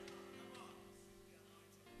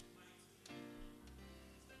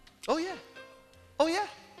 Oh yeah. Oh yeah.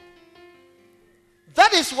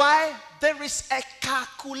 That is why there is a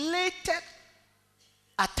calculated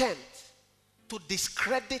attempt to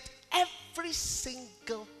discredit every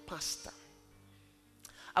single pastor.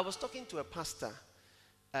 I was talking to a pastor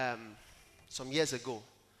some years ago,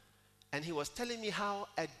 and he was telling me how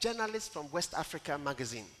a journalist from West Africa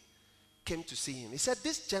magazine came to see him. He said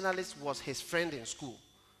this journalist was his friend in school,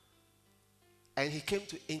 and he came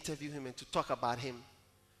to interview him and to talk about him.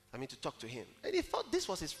 To talk to him. And he thought this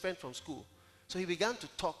was his friend from school. So he began to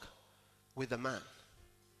talk with the man.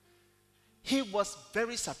 He was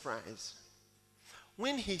very surprised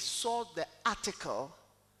when he saw the article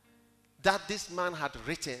that this man had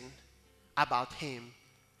written about him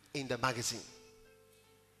in the magazine.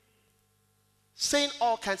 Saying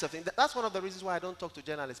all kinds of things. That's one of the reasons why I don't talk to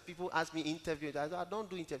journalists. People ask me interview. I don't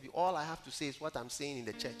do interview. All I have to say is what I'm saying in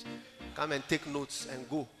the church. Come and take notes and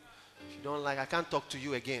go. If you don't like, I can't talk to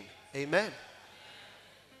you again. Amen.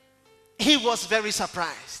 He was very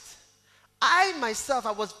surprised. I myself,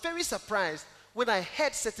 I was very surprised when I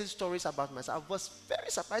heard certain stories about myself. I was very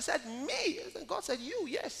surprised. I said, me. And God said, you.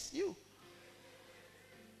 Yes, you.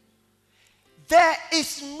 There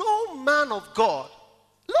is no man of God,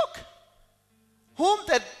 look, whom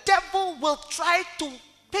the devil will try to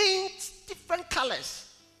paint different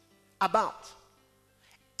colors about.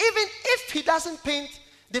 Even if he doesn't paint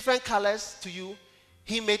different colors to you,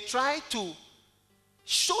 he may try to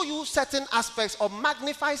show you certain aspects or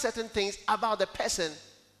magnify certain things about the person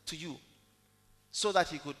to you so that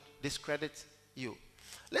he could discredit you.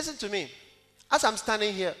 Listen to me. As I'm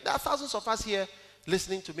standing here, there are thousands of us here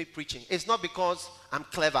listening to me preaching. It's not because I'm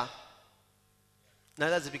clever.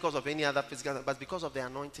 Neither is it because of any other physical, but because of the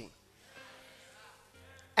anointing.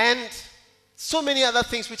 And so many other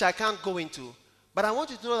things which I can't go into. But I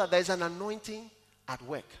want you to know that there is an anointing at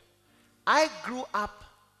work. I grew up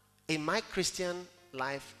in my Christian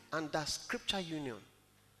life under Scripture Union.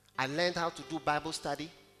 I learned how to do Bible study,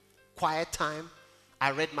 quiet time.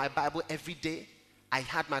 I read my Bible every day. I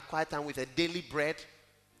had my quiet time with a daily bread.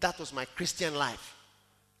 That was my Christian life.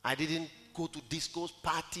 I didn't go to discos,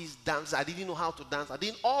 parties, dance. I didn't know how to dance. I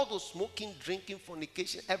didn't all those smoking, drinking,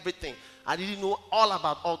 fornication, everything. I didn't know all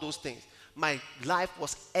about all those things. My life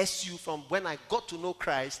was SU from when I got to know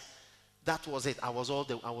Christ. That was it. I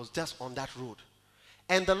was just on that road.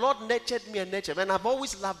 And the Lord nurtured me and nurtured me. And I've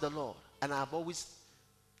always loved the Lord. And I've always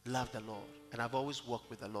loved the Lord. And I've always walked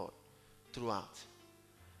with the Lord throughout.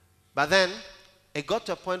 But then, it got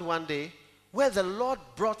to a point one day where the Lord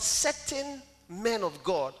brought certain men of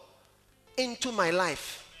God into my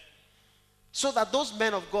life. So that those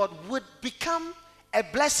men of God would become a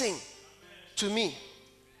blessing to me.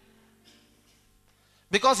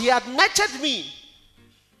 Because he had nurtured me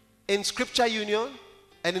in Scripture Union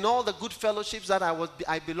and in all the good fellowships that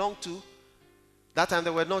I belonged to. That time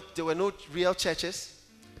there were no real churches.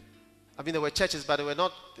 There were churches, but they were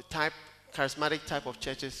not the charismatic type of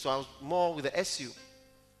churches. So I was more with the SU.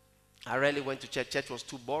 I rarely went to church. Church was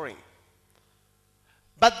too boring.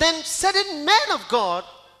 But then certain men of God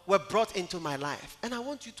were brought into my life. And I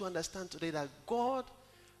want you to understand today that God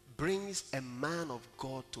brings a man of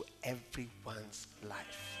God to everyone's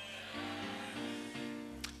life.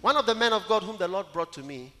 One of the men of God whom the Lord brought to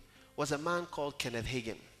me was a man called Kenneth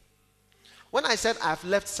Hagin. When I said I've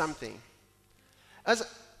left something, as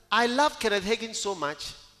I love Kenneth Hagin so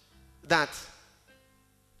much that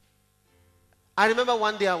I remember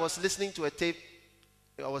one day I was listening to a tape.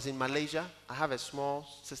 I was in Malaysia. I have a small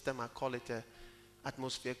system. I call it an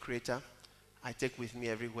atmosphere creator. I take with me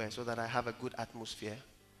everywhere so that I have a good atmosphere.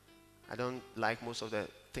 I don't like most of the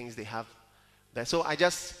things they have there. So I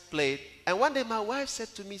just played. And one day my wife said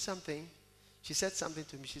to me something. She said something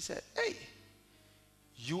to me. She said, hey,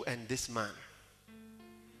 you and this man.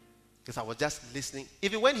 Because I was just listening.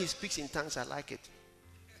 Even when he speaks in tongues, I like it.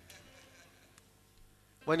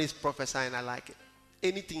 When he's prophesying, I like it.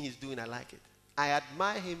 Anything he's doing, I like it. I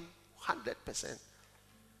admire him 100%.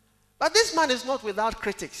 But this man is not without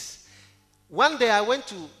critics. One day I went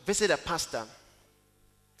to visit a pastor,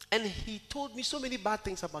 and he told me so many bad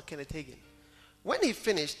things about Kenneth Hagin. When he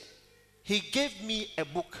finished, he gave me a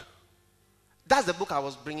book. That's the book I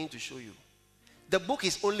was bringing to show you. The book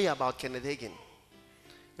is only about Kenneth Hagin.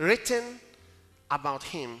 Written about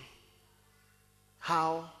him,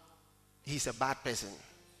 how he's a bad person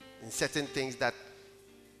in certain things that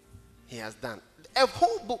he has done. A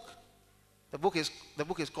whole book. The book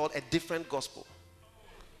is called A Different Gospel.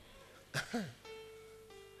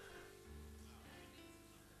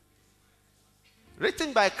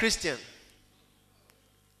 Written by a Christian.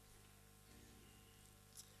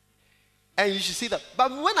 And you should see that.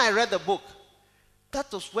 But when I read the book,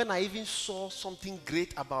 that was when I even saw something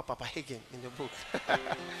great about Papa Hagin in the book.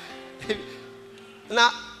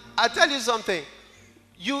 Now, I'll tell you something.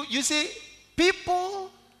 You see,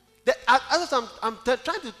 people, I'm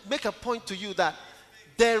trying to make a point to you that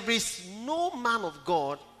there is no man of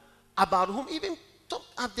God about whom even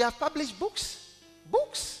they have published books.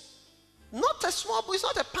 Books. Not a small book. It's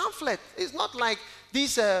not a pamphlet. It's not like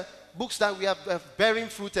these books that we have bearing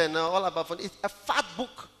fruit and all about. It's a fat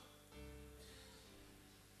book.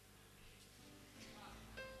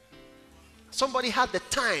 Somebody had the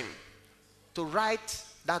time to write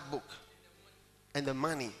that book and the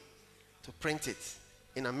money to print it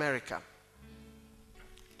in America.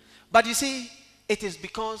 But you see, it is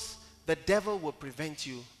because the devil will prevent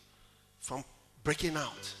you from breaking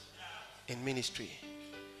out in ministry.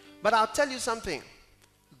 But I'll tell you something.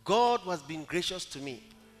 God was being gracious to me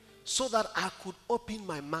so that I could open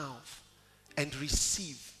my mouth and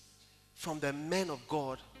receive from the men of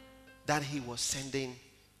God that he was sending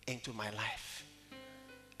into my life.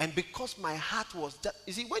 And because my heart was just,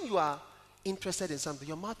 you see, when you are interested in something,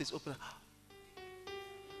 your mouth is open.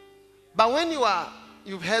 But when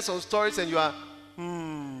you've heard some stories and you are,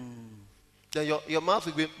 then your mouth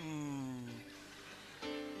will be,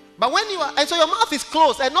 But when and so your mouth is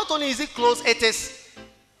closed, and not only is it closed, it's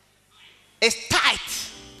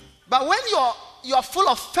tight. But when you're full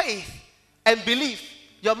of faith and belief,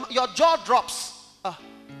 your jaw drops.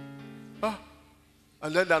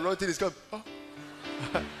 And then the anointing is coming.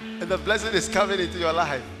 And the blessing is coming into your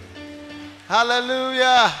life.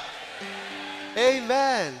 Hallelujah.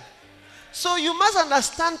 Amen. So you must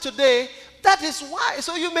understand today, that is why.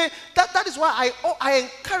 So you may, that is why I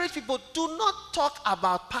encourage people, do not talk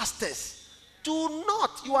about pastors. Do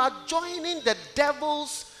not. You are joining the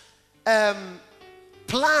devil's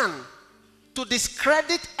plan to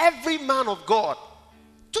discredit every man of God.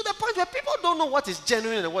 To the point where people don't know what is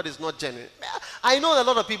genuine and what is not genuine. I know a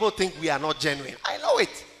lot of people think we are not genuine. I know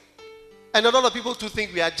it. And a lot of people too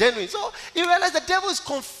think we are genuine. So you realize the devil is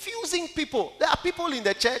confusing people. There are people in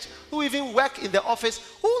the church who even work in the office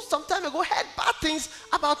who some time ago heard bad things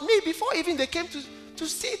about me before even they came to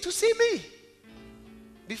see me.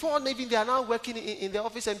 Before even they are now working in the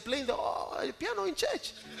office and playing the piano in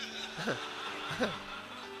church.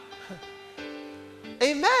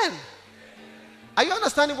 Amen. Are you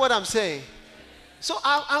understanding what I'm saying? So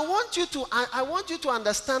I want you to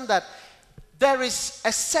understand that there is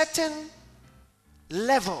a certain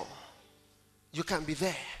level you can be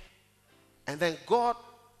there, and then God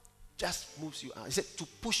just moves you out. He said to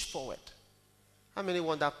push forward. How many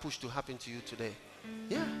want that push to happen to you today?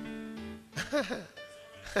 Yeah.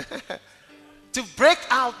 To break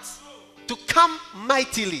out, to come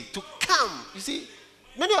mightily, to come. You see,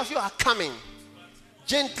 many of you are coming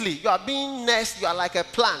gently. You are being nursed. You are like a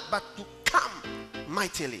plant, but to come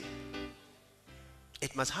mightily,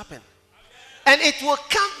 it must happen. And it will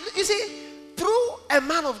come, you see, through a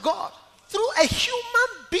man of God, through a human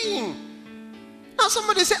being. Now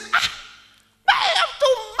somebody said, I am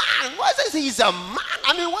too man. Why says he's a man?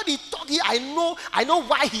 I mean, what he taught here, I know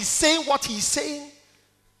why he's saying what he's saying.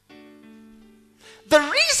 The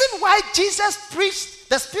reason why Jesus preached,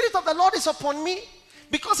 the Spirit of the Lord is upon me,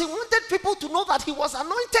 because he wanted people to know that he was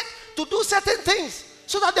anointed to do certain things,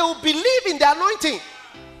 so that they will believe in the anointing.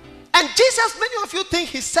 And Jesus, many of you think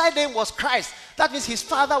his surname was Christ. That means his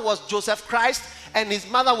father was Joseph Christ and his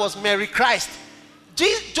mother was Mary Christ.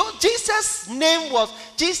 Jesus' surname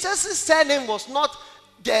was not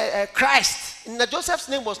Christ. Joseph's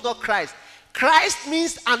name was not Christ. Christ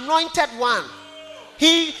means anointed one.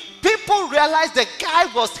 People realized the guy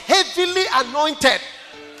was heavily anointed.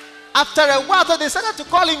 After a while, so they started to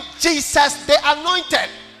call him Jesus, the anointed.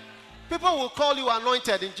 People will call you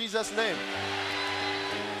anointed in Jesus' name.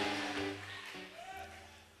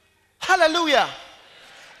 Hallelujah.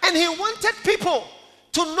 And he wanted people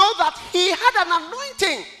to know that he had an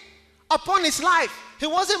anointing upon his life. He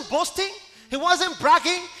wasn't boasting. He wasn't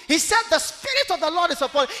bragging. He said the Spirit of the Lord is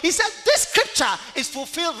upon him. He said this scripture is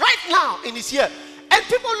fulfilled right now in his ear. And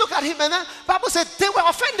people look at him and then the Bible said they were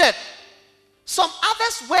offended. Some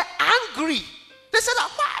others were angry. They said,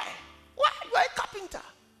 why? Why? You are a carpenter.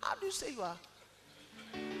 How do you say you are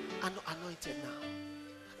anointed now?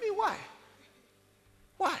 I mean, why?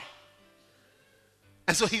 Why?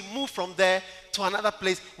 And so he moved from there to another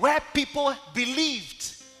place where people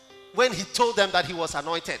believed when he told them that he was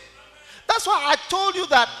anointed. That's why I told you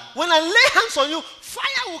that when I lay hands on you,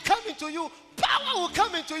 fire will come into you, power will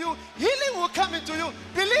come into you, healing will come into you.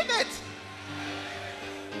 Believe it.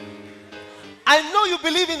 I know you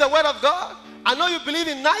believe in the word of God. I know you believe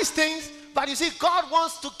in nice things. But you see, God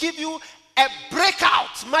wants to give you a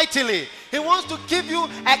breakout mightily. He wants to give you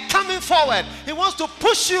a coming forward. He wants to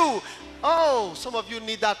push you. Oh, some of you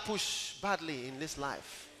need that push badly in this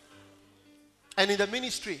life. And in the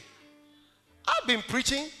ministry. I've been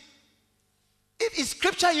preaching. If it's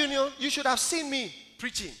Scripture Union, you should have seen me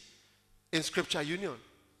preaching in Scripture Union.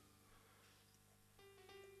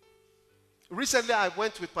 Recently, I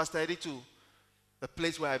went with Pastor Eddie to the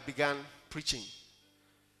place where I began preaching.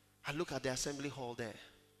 I looked at the assembly hall there,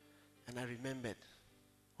 and I remembered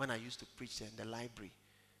when I used to preach there in the library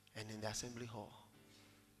and in the assembly hall,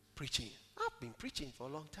 preaching. I've been preaching for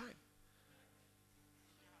a long time.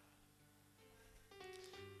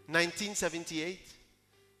 1978,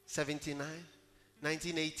 79,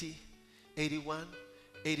 1980, 81,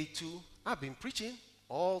 82. I've been preaching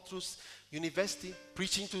all through university,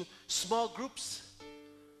 preaching to small groups.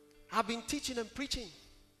 I've been teaching and preaching.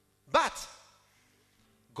 But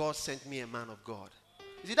God sent me a man of God.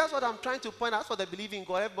 You see, that's what I'm trying to point out. That's what they believe in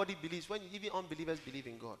God. Everybody believes. When even unbelievers believe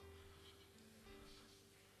in God.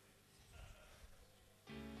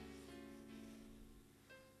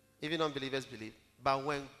 Even unbelievers believe. But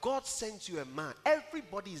when God sends you a man,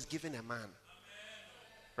 everybody is given a man. Amen.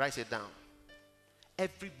 Write it down.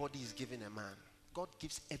 Everybody is given a man. God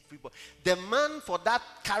gives everybody. The man for that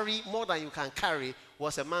carry more than you can carry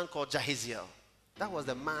was a man called Jahaziel. That was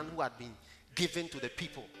the man who had been given to the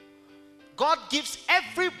people. God gives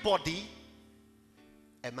everybody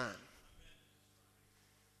a man.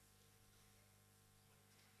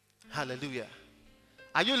 Hallelujah.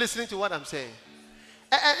 Are you listening to what I'm saying?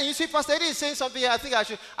 And you see, Pastor Eddie is saying something here. I think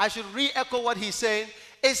I should re-echo what he's saying.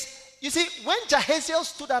 Is, you see, when Jahaziel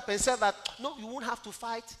stood up and said that, no, you won't have to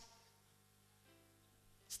fight.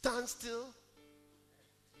 Stand still.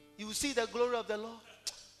 You will see the glory of the Lord.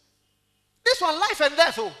 This one, life and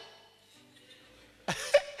death. Oh.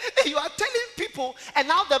 You are telling people, and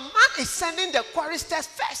now the man is sending the choristers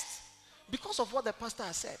first because of what the pastor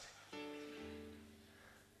has said.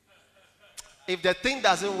 If the thing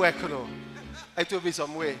doesn't work, no, it will be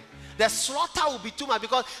some way. The slaughter will be too much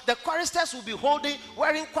because the choristers will be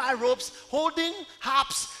wearing choir robes, holding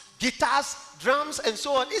harps, guitars, drums, and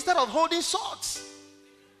so on, instead of holding swords.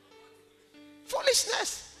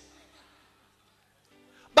 Foolishness.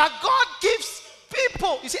 But God gives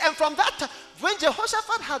people, you see, and from that time, when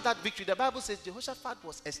Jehoshaphat had that victory, the Bible says Jehoshaphat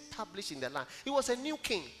was established in the land. He was a new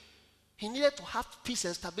king. He needed to have peace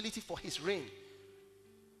and stability for his reign.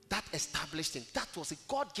 That established him. That was it.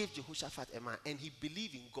 God gave Jehoshaphat a man, and he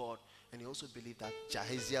believed in God, and he also believed that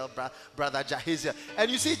Jahaziel, brother Jahaziel. And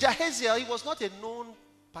you see, Jahaziel, he was not a known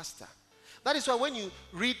pastor. That is why when you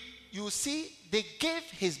read, you see they gave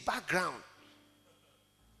his background.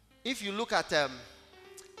 If you look at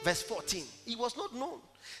verse 14, he was not known.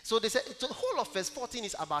 So they said the whole of verse 14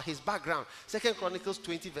 is about his background. 2 Chronicles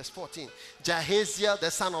 20 verse 14. Jahaziel,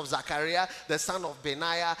 the son of Zachariah, the son of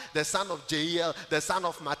Benaiah, the son of Jeiel, the son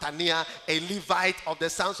of Mattaniah, a Levite of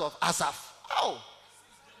the sons of Asaph. Oh,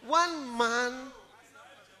 one man.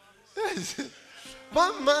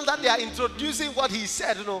 One man that they are introducing what he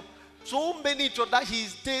said, you know. So many introductions.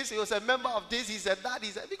 He's this, he was a member of this, he said that,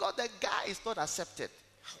 he said, because the guy is not accepted.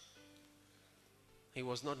 He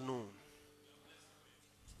was not known.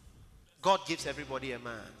 God gives everybody a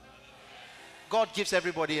man. God gives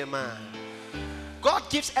everybody a man. God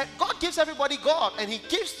gives everybody God, and he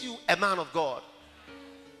gives you a man of God.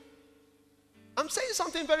 I'm saying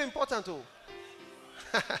something very important too.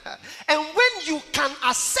 And when you can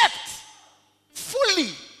accept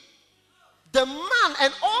fully the man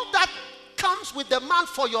and all that comes with the man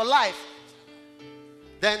for your life,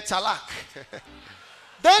 then talak.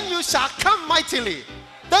 Then you shall come mightily.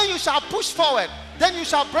 Then you shall push forward. Then you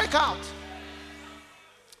shall break out.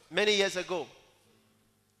 Many years ago,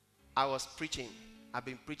 I was preaching. I've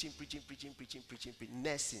been preaching,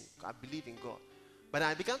 nursing. I believe in God. But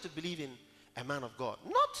I began to believe in a man of God.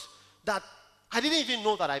 Not that I didn't even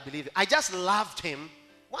know that I believed. I just loved him.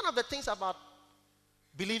 One of the things about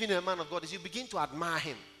believing in a man of God is you begin to admire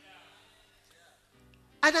him.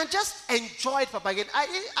 And I just enjoyed Papa again.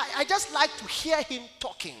 I just like to hear him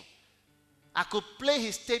talking. I could play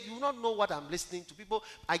his tape. You will not know what I'm listening to. People,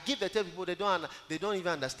 I give the tape to people, they don't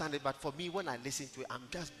even understand it. But for me, when I listen to it, I'm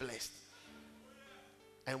just blessed.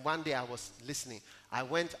 And one day I was listening. I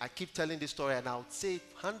keep telling this story, and I would say it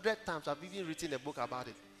 100 times. I've even written a book about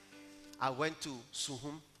it. I went to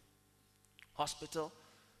Suhum Hospital,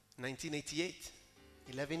 1988,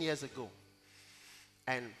 11 years ago.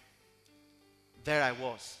 And there I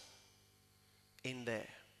was, in the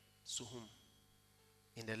Suhum,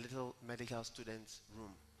 in the little medical students'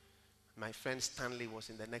 room. My friend Stanley was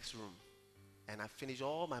in the next room. And I finished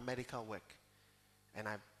all my medical work. And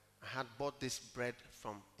I had bought this bread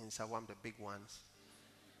from Insawam, the big ones.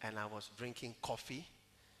 And I was drinking coffee.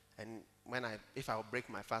 And if I would break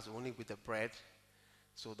my fast, only with the bread.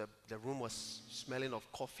 So the room was smelling of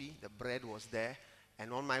coffee. The bread was there.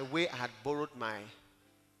 And on my way, I had borrowed my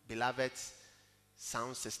beloved's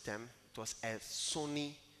sound system. It was a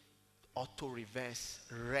Sony auto reverse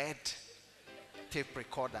red tape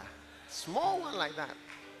recorder. Small one like that.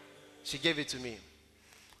 She gave it to me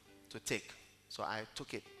to take. So I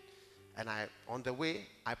took it. And on the way,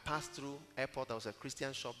 I passed through airport. There was a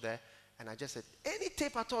Christian shop there. And I just said, any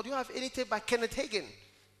tape at all? Do you have any tape by Kenneth Hagin?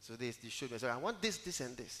 So they showed me. So I want this, this,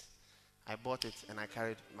 and this. I bought it and I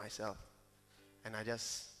carried it myself. And I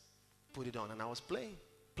just put it on. And I was playing.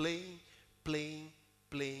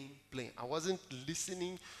 I wasn't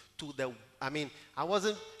listening to I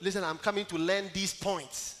wasn't listening. I'm coming to learn these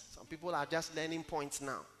points. Some people are just learning points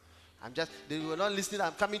now. They were not listening.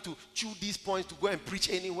 I'm coming to chew these points to go and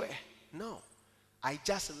preach anywhere. No. I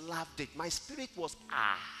just loved it. My spirit was,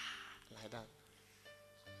 like that.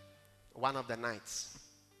 One of the nights,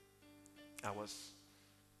 I was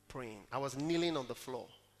praying. I was kneeling on the floor,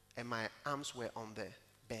 and my arms were on the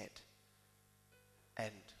bed.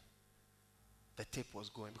 And the tape was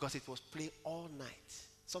going, because it was played all night.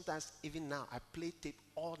 Sometimes, even now, I play tape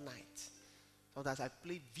all night. Sometimes I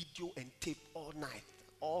play video and tape all night.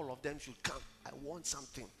 All of them should come. I want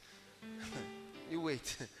something. You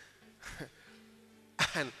wait.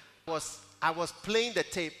 And I was playing the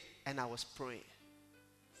tape and I was praying.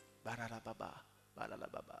 At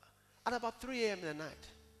about 3 a.m. in the night,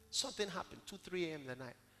 something happened. 2, 3 a.m. in the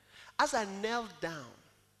night. As I knelt down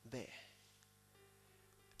there,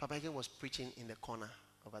 Papa Hagin was preaching in the corner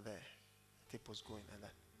over there. The tape was going like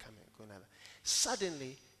that, going like that.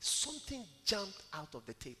 Suddenly, something jumped out of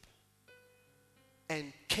the tape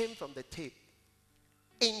and came from the tape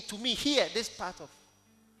into me here, this part of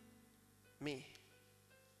me.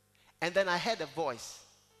 And then I heard a voice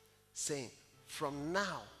saying, from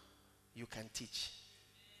now, you can teach.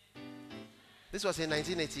 This was in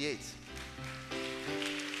 1988.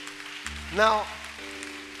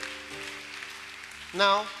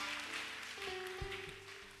 Now,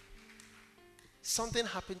 something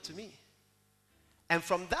happened to me. And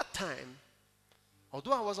from that time,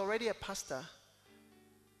 although I was already a pastor,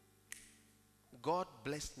 God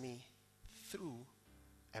blessed me through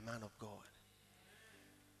a man of God.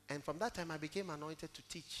 And from that time, I became anointed to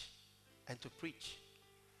teach and to preach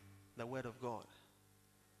the word of God.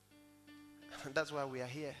 And that's why we are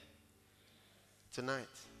here tonight.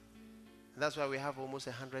 And that's why we have almost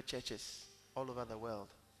 100 churches all over the world.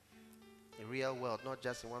 The real world, not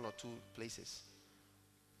just in 1 or 2 places.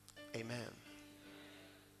 Amen.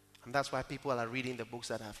 And that's why people are reading the books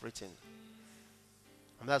that I've written.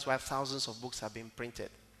 And that's why thousands of books have been printed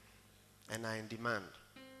and are in demand.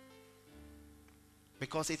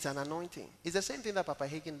 Because it's an anointing. It's the same thing that Papa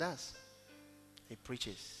Hagin does. He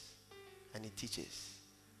preaches and he teaches.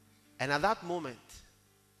 And at that moment,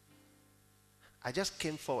 I just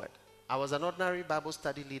came forward. I was an ordinary Bible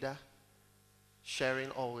study leader, sharing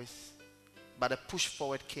always. But a push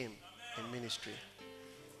forward came in ministry.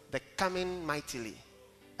 The coming mightily.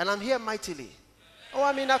 And I'm here mightily. Oh,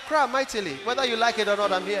 I'm in Accra mightily. Whether you like it or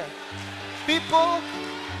not, I'm here.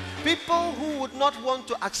 People who would not want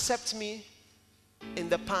to accept me in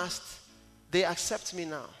the past, they accept me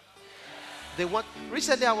now.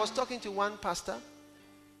 Recently, I was talking to one pastor,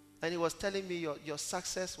 and he was telling me your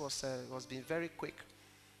success was being very quick,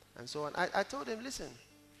 and so on. I told him, listen,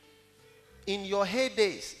 in your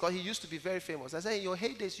heydays, because he used to be very famous, I said, in your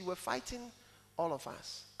heydays, you were fighting all of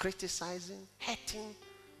us, criticizing, hurting.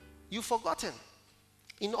 You've forgotten.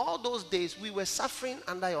 In all those days, we were suffering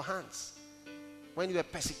under your hands when you were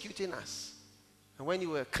persecuting us and when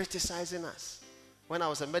you were criticizing us. When I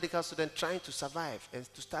was a medical student trying to survive and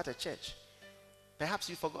to start a church. Perhaps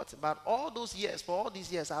you forgot about all those years. For all these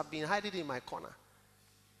years, I've been hiding in my corner,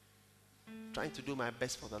 trying to do my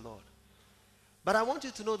best for the Lord. But I want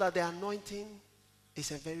you to know that the anointing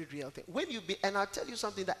is a very real thing. And I'll tell you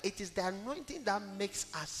something, that it is the anointing that makes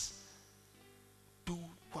us do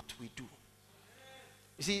what we do.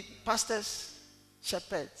 You see, pastors,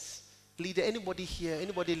 shepherds, leader, anybody here,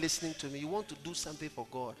 anybody listening to me, you want to do something for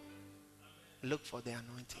God, look for the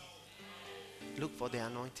anointing. Look for the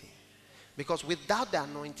anointing. Because without the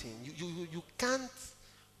anointing, you can't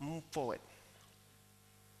move forward.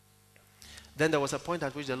 Then there was a point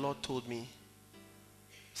at which the Lord told me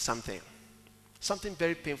something. Something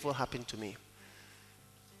very painful happened to me.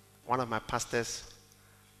 One of my pastors,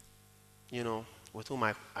 with whom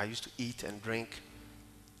I used to eat and drink,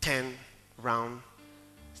 turn round,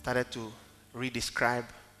 started to re-describe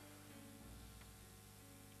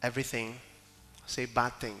everything, say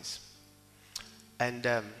bad things. And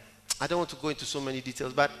I don't want to go into so many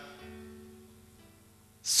details, but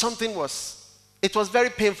it was very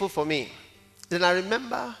painful for me. Then I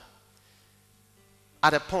remember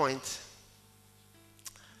at a point,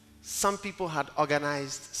 some people had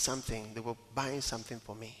organized something. They were buying something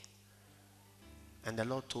for me. And the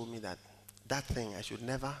Lord told me that thing, I should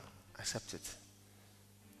never accept it.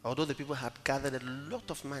 Although the people had gathered a lot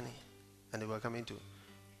of money and they were coming to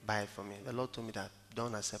buy it for me. The Lord told me that,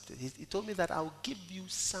 don't accept it. He told me that I'll give you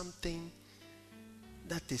something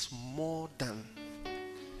that is more than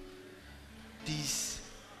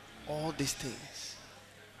all these things.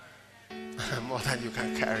 More than you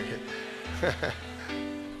can carry.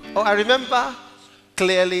 Oh, I remember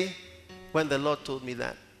clearly when the Lord told me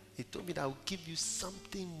that. He told me that I'll give you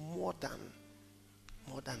something more than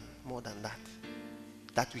that.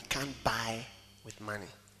 That we can't buy with money.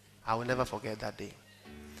 I will never forget that day.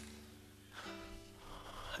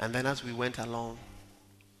 And then as we went along,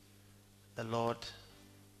 the Lord,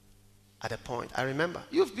 at a point, I remember,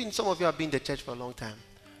 some of you have been in the church for a long time.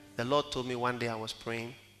 The Lord told me one day I was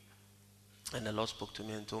praying, and the Lord spoke to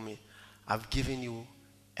me and told me, I've given you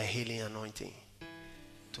a healing anointing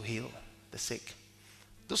to heal the sick.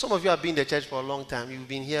 Though some of you have been in the church for a long time, you've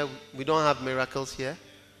been here, we don't have miracles here.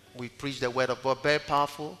 We preach the word of God, very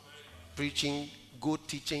powerful, preaching, good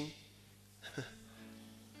teaching.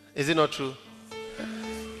 Is it not true?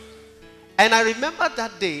 And I remember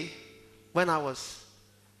that day when I was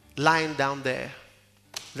lying down there,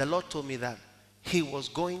 the Lord told me that He was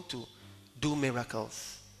going to do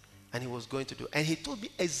miracles. And He was going to do. And He told me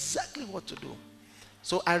exactly what to do.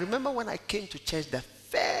 So I remember when I came to church the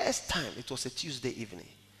first time, it was a Tuesday evening.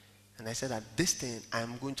 And I said that this thing, I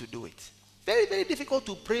am going to do it. Very, very difficult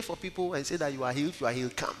to pray for people and say that you are healed. If you are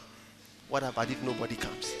healed, come. What about if nobody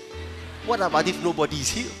comes? What about if nobody is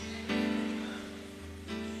healed?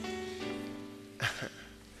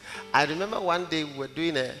 I remember one day we were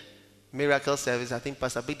doing a miracle service. I think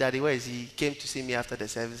Pastor Big Daddy, where is he? Came to see me after the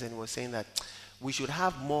service and was saying that we should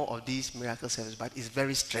have more of these miracle services, but it's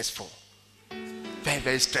very stressful. Very,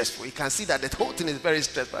 very stressful. You can see that the whole thing is very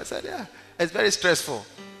stressful. I said, yeah, it's very stressful.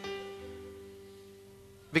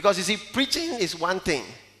 Because you see, preaching is one thing,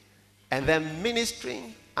 and then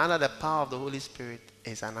ministering under the power of the Holy Spirit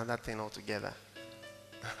is another thing altogether.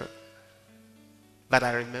 But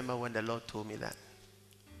I remember when the Lord told me that.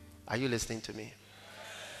 Are you listening to me?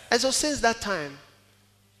 And so since that time,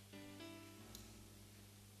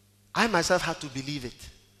 I myself had to believe it.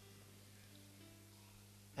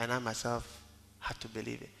 And I myself had to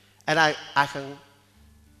believe it. And I can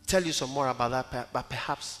tell you some more about that, but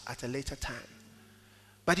perhaps at a later time.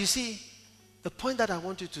 But you see, the point that I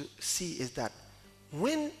want you to see is that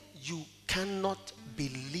when you cannot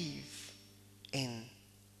believe in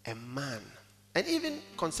a man, and even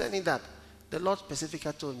concerning that, the Lord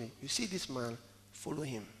specifically told me, you see this man, follow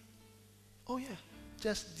him. Oh yeah,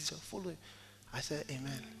 just follow him. I said,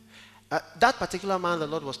 amen. That particular man, the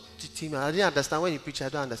Lord was teaching me. I didn't understand. When he preached, I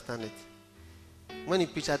don't understand it. When he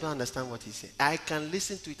preached, I don't understand what he said. I can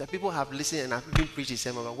listen to it. People have listened and I've been preaching his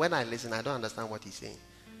sermon, but when I listen, I don't understand what he's saying.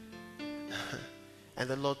 And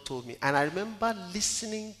the Lord told me. And I remember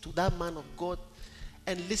listening to that man of God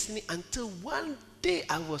and listening until one day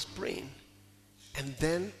I was praying. And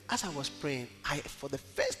then as I was praying, I for the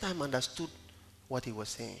first time understood what he was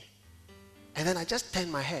saying. And then I just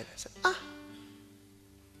turned my head. I said,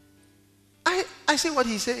 I see what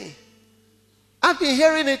he's saying. I've been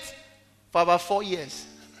hearing it for about 4 years.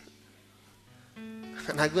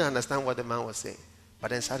 And I couldn't understand what the man was saying.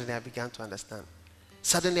 But then suddenly I began to understand.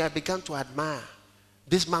 Suddenly I began to admire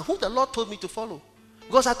this man who the Lord told me to follow.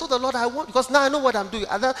 Because I told the Lord I want, because now I know what I'm doing.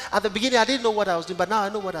 At the beginning I didn't know what I was doing, but now I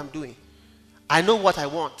know what I'm doing. I know what I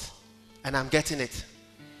want, and I'm getting it.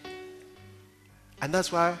 And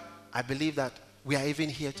that's why I believe that we are even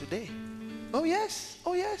here today. Oh yes,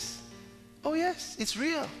 oh yes, oh yes, it's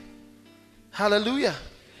real. Hallelujah.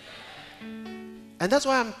 And that's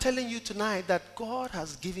why I'm telling you tonight that God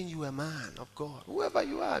has given you a man of God. Whoever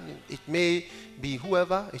you are, I mean, it may be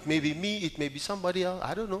whoever, it may be me, it may be somebody else,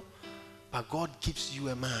 I don't know. But God gives you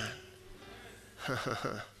a man.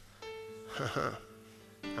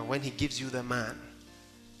 And when he gives you the man,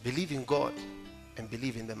 believe in God and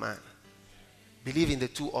believe in the man. Believe in the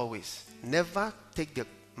two always. Never take the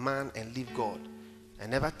man and leave God.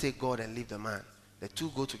 And never take God and leave the man. The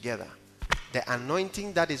two go together. The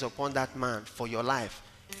anointing that is upon that man for your life,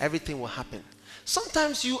 everything will happen.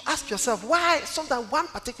 Sometimes you ask yourself, why sometimes one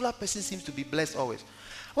particular person seems to be blessed always.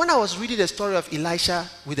 When I was reading the story of Elisha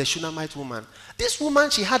with the Shunammite woman, this woman,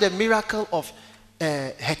 she had a miracle of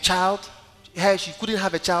her child. She couldn't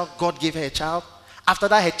have a child. God gave her a child. After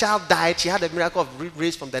that, her child died. She had a miracle of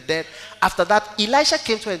raised from the dead. After that, Elisha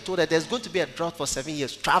came to her and told her there's going to be a drought for 7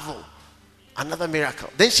 years. Travel. Another miracle.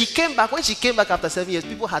 Then she came back. When she came back after 7 years,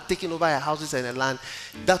 people had taken over her houses and her land.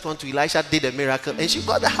 That one to Elisha did a miracle. And she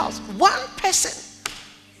got the house. One person.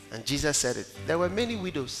 And Jesus said it. There were many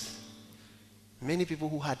widows. Many people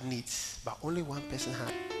who had needs. But only one person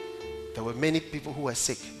had. There were many people who were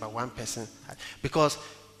sick. But one person had. Because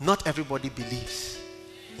not everybody believes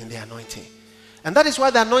in the anointing. And that is why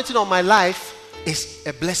the anointing on my life is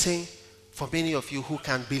a blessing for many of you who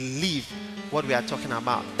can believe what we are talking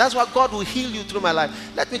about. That's why God will heal you through my life.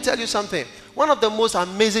 Let me tell you something. One of the most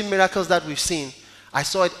amazing miracles that we've seen, I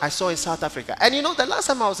saw in South Africa. And you know, the last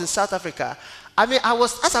time I was in South Africa,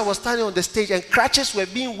 as I was standing on the stage and crutches were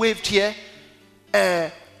being waved here,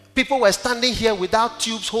 people were standing here without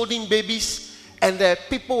tubes holding babies. And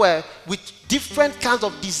people were with different kinds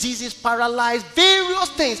of diseases, paralyzed, various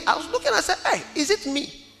things. I was looking and I said, hey, is it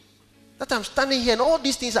me? That I'm standing here and all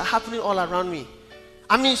these things are happening all around me.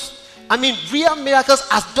 I mean, real miracles.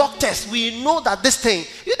 As doctors, we know that this thing,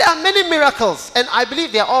 there are many miracles. And I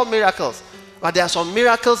believe they are all miracles. But there are some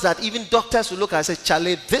miracles that even doctors will look at and say,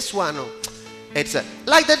 Charlie, this one, it's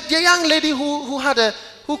like the young lady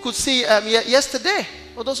who could see yesterday,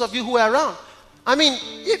 or those of you who were around. I mean,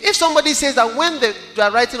 if somebody says that when they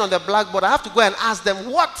are writing on the blackboard, I have to go and ask them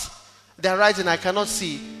what they are writing, I cannot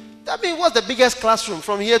see. That means what's the biggest classroom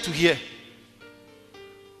from here to here?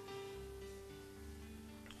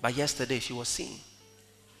 But yesterday she was seeing.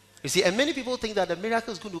 You see, and many people think that the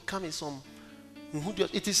miracle is going to come in some.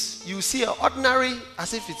 It is, you see, an ordinary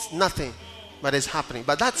as if it's nothing, but it's happening.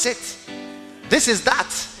 But that's it. This is that.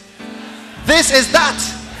 This is that.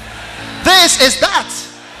 This is that.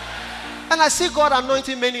 And I see God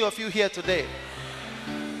anointing many of you here today.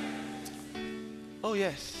 Oh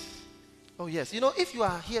yes. Oh yes. You know, if you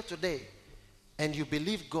are here today and you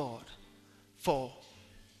believe God for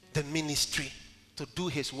the ministry to do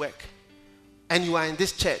his work, and you are in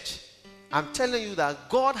this church, I'm telling you that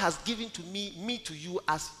God has given to me to you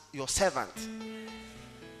as your servant.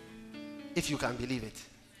 If you can believe it.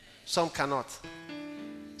 Some cannot.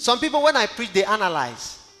 Some people, when I preach, they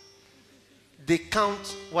analyze. They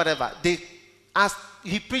count whatever.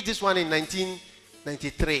 He preached this one in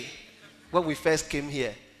 1993 when we first came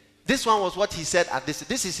here. This one was what he said at this.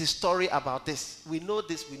 This is his story about this. We know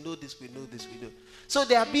this, we know this, we know this, we know. So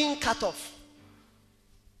they are being cut off.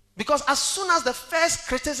 Because as soon as the first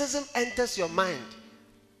criticism enters your mind.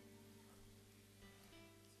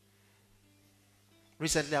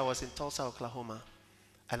 Recently I was in Tulsa, Oklahoma,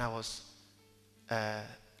 and I was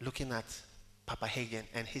looking at Papa Hagin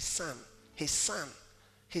and his son,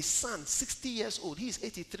 60 years old. He is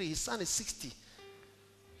 83. His son is 60.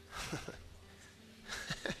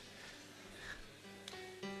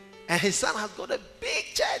 And his son has got a big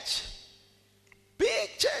church.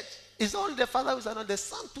 Big church. It's not only the father who is anointed, the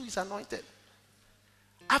son too is anointed.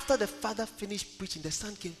 After the father finished preaching, the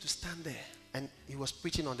son came to stand there. And he was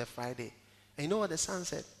preaching on the Friday. And you know what the son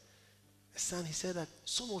said? The son, he said that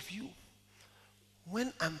some of you,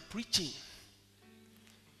 when I'm preaching,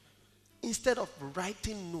 instead of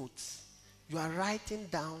writing notes, you are writing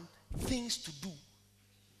down things to do.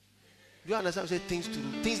 Do you understand? We say things to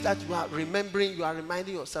do. Things that you are remembering, you are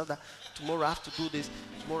reminding yourself that tomorrow I have to do this,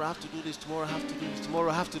 tomorrow I have to do this, tomorrow I have to do this,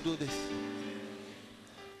 tomorrow I have to do this.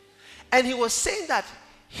 And he was saying that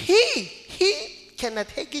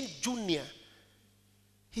Kenneth Hagin Jr.,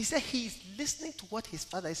 he said he's listening to what his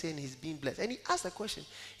father is saying, he's being blessed. And he asked a question.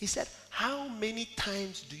 He said, how many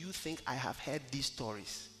times do you think I have heard these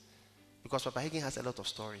stories? Because Papa Hagin has a lot of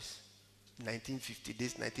stories. 1950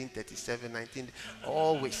 this, 1937,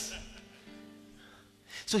 always.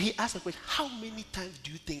 So he asked the question, how many times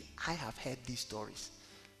do you think I have heard these stories?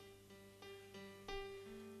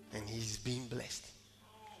 And he's being blessed.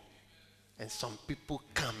 And some people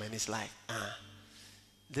come and it's like,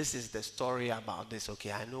 this is the story about this.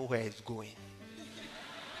 Okay, I know where it's going.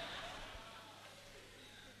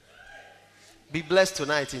 Be blessed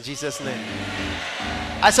tonight in Jesus' name.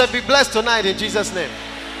 I said, be blessed tonight in Jesus' name.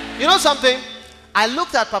 You know something? I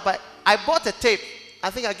looked at Papa. I bought a tape. I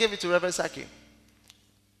think I gave it to Reverend Saki.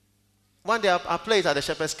 One day I'll play it at the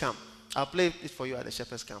Shepherd's Camp. I'll play it for you at the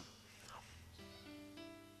Shepherd's Camp.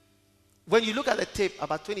 When you look at the tape,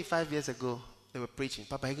 about 25 years ago, they were preaching.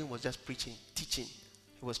 Papa Hagin was just preaching, teaching.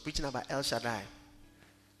 He was preaching about El Shaddai.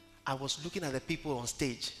 I was looking at the people on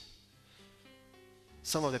stage.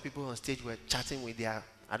 Some of the people on stage were chatting with their,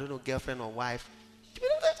 I don't know, girlfriend or wife.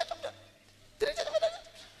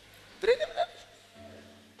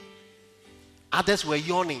 Others were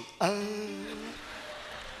yawning.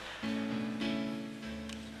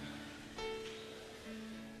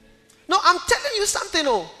 No, I'm telling you something.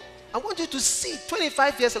 Oh, I want you to see.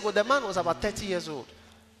 25 years ago, the man was about 30 years old.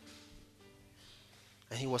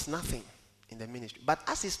 And he was nothing in the ministry. But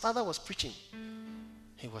as his father was preaching,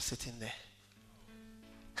 he was sitting there.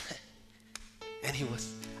 And he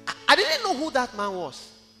was, I didn't know who that man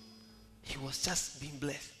was. He was just being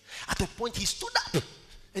blessed. At a point, he stood up.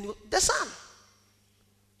 And the son,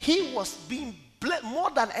 he was being blessed more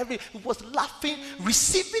than he was laughing,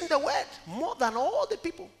 receiving the word more than all the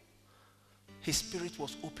people. His spirit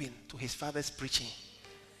was open to his father's preaching.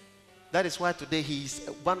 That is why today he is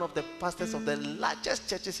one of the pastors of the largest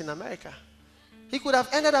churches in America. He could have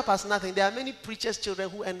ended up as nothing. There are many preachers' children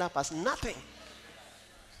who end up as nothing.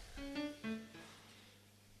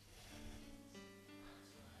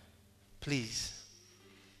 Please,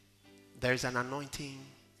 there is an anointing.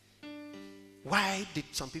 Why did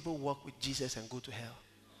some people walk with Jesus and go to hell?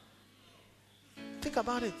 Think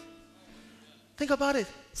about it. Think about it.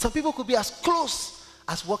 Some people could be as close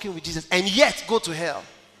as walking with Jesus and yet go to hell.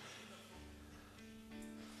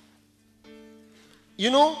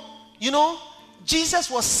 You know, Jesus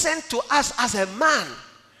was sent to us as a man,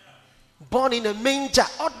 born in a manger,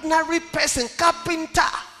 ordinary person, carpenter.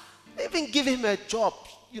 They even give him a job,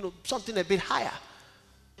 something a bit higher.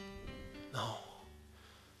 No.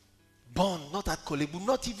 Born not at Kolebu,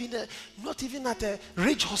 not even at a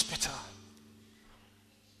rich hospital.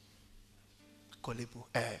 Kolebu,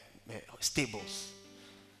 stables.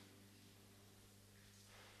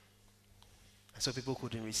 And so people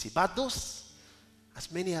couldn't receive. But those,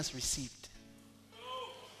 as many as received.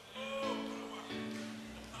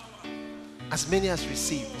 As many as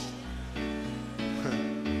received.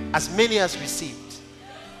 As many as received.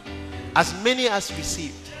 As many as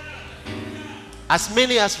received. As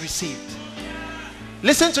many as received.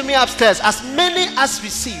 Listen to me upstairs. As many as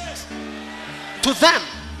received. To them.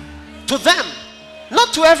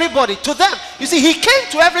 Not to everybody. To them. You see, he came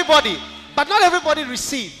to everybody. But not everybody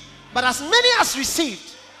received. But as many as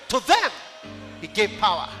received. To them. He gave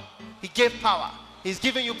power. He gave power. He's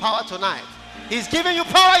giving you power tonight. He's giving you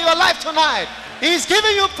power in your life tonight. He's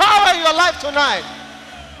giving you power in your life tonight.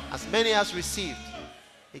 As many as received.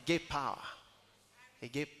 He gave power. He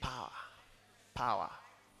gave power. Power.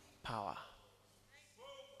 Power.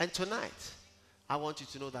 And tonight, I want you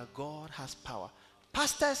to know that God has power.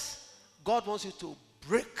 Pastors, God wants you to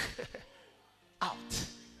break out.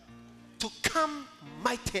 To come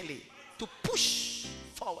mightily. To push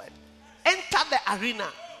forward. Enter the arena.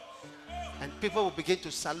 And people will begin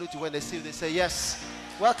to salute you when they see you. They say, yes,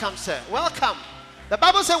 welcome, sir. Welcome. The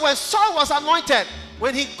Bible says when Saul was anointed,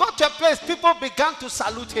 when he got to a place, people began to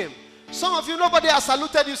salute him. Some of you, nobody has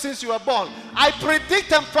saluted you since you were born. I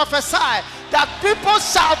predict and prophesy that people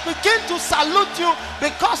shall begin to salute you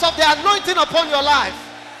because of the anointing upon your life.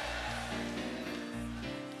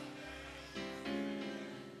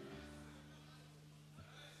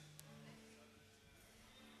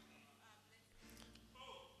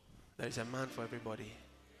 There is a man for everybody.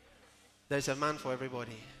 There is a man for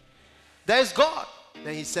everybody. There is God,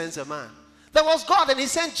 then he sends a man. There was God, and he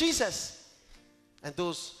sent Jesus. And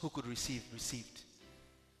those who could receive, received.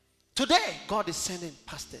 Today, God is sending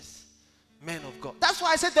pastors, men of God. That's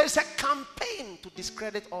why I said there is a campaign to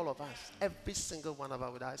discredit all of us. Every single one of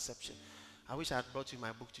us without exception. I wish I had brought you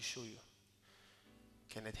my book to show you.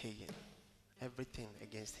 Kenneth Hagin. Everything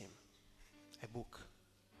against him. A book.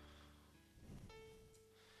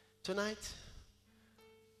 Tonight,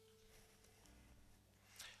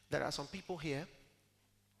 there are some people here.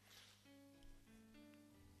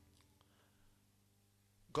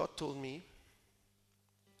 God told me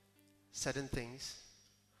certain things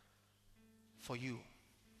for you.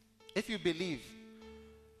 If you believe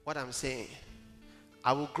what I'm saying,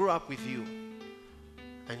 I will grow up with you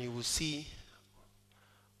and you will see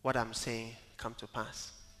what I'm saying come to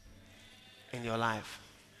pass in your life.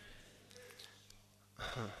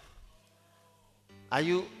 Are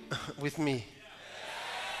you with me?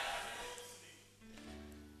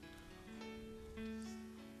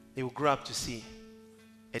 You will grow up to see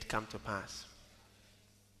it come to pass.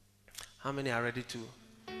 How many are ready to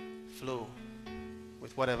flow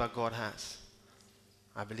with whatever God has?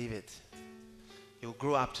 I believe it. You will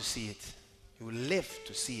grow up to see it. You will live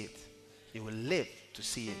to see it. You will live to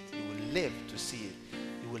see it. You will live to see it.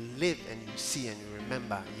 You will live and you see and you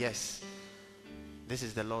remember, yes, this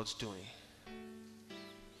is the Lord's doing.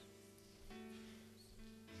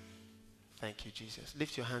 Thank you, Jesus.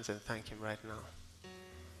 Lift your hands and thank him right now.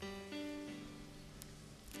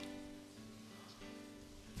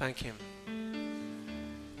 Thank him.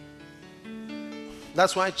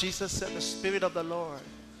 That's why Jesus said, the Spirit of the Lord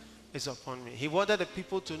is upon me. He wanted the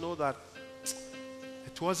people to know that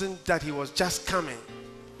it wasn't that he was just coming,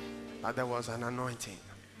 but there was an anointing.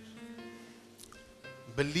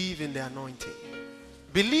 Believe in the anointing.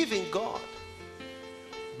 Believe in God.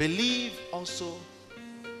 Believe also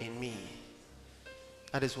in me.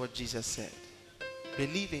 That is what Jesus said.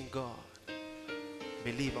 Believe in God.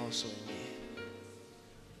 Believe also in me.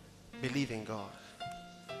 Believe in God.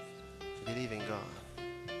 Believe in God.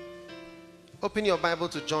 Open your Bible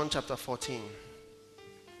to John chapter 14.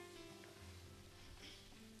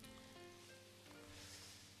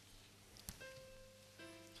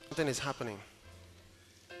 Something is happening.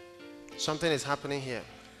 Something is happening here.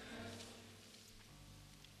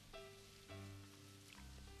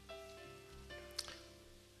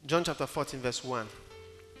 John chapter 14 verse 1.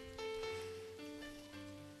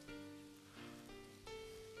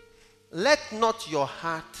 Let not your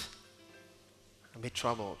heart be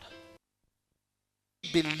troubled.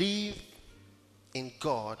 Believe in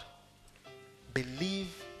God. Believe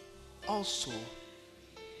also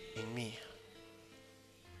in me.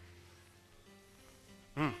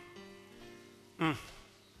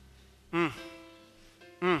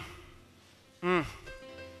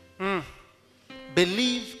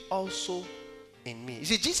 Believe also in me. You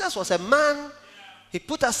see, Jesus was a man. He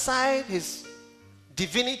put aside his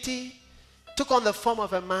divinity, took on the form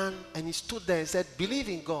of a man, and he stood there and said, believe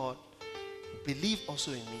in God, believe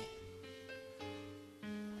also in me.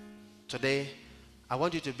 Today, I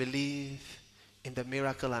want you to believe in the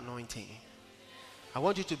miracle anointing. I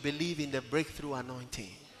want you to believe in the breakthrough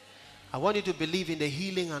anointing. I want you to believe in the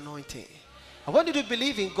healing anointing. I want you to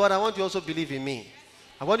believe in God. I want you to also believe in me.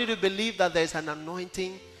 I want you to believe that there is an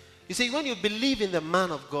anointing. You see, when you believe in the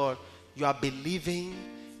man of God, you are believing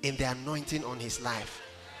in the anointing on his life.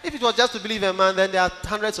 If it was just to believe in a man, then there are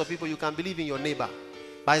hundreds of people you can believe in your neighbor.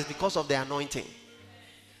 But it's because of the anointing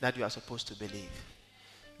that you are supposed to believe.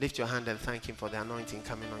 Lift your hand and thank him for the anointing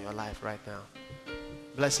coming on your life right now.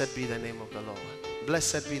 Blessed be the name of the Lord.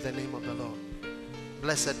 Blessed be the name of the Lord.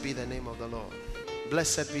 Blessed be the name of the Lord.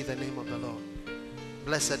 Blessed be the name of the Lord.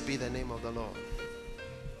 Blessed be the name of the Lord.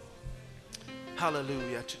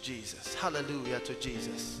 Hallelujah to Jesus. Hallelujah to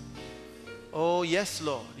Jesus. Oh, yes,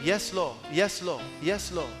 Lord. Yes, Lord. Yes, Lord.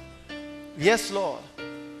 Yes, Lord. Yes, Lord.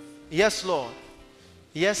 Yes, Lord.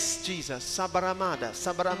 Yes, Jesus. Sabaramada,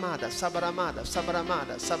 Sabaramada, Sabaramada,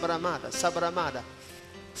 Sabaramada, Sabaramada, Sabaramada.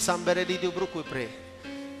 Samberedi di brucupre.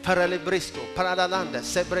 Paralebristo, Paradalanda,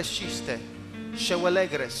 Sebresciste.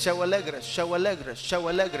 Shawalegre, Shawalegre, Shawalegre,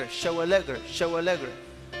 Shawalegre, Shawalegre, Shawalegre.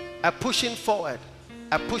 A pushing forward.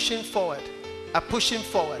 A pushing forward. A pushing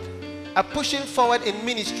forward. A pushing forward in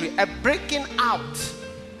ministry, a breaking out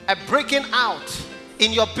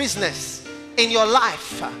in your business, in your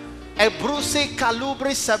life. A brusi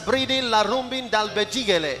calubri sabridi larumbin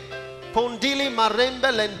dalbegigele, pondili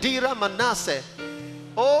marembe lendira manase.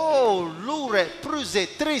 Oh, lure, pruse,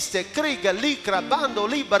 triste, kriga, likra, bando,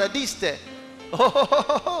 liberadiste.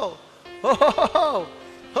 Oh, oh, oh,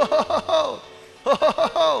 oh,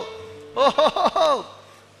 oh, oh,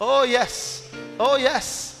 oh, yes, oh,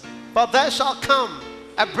 yes. But there shall come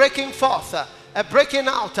a breaking forth, a breaking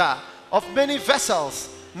out of many vessels,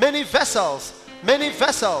 many vessels, many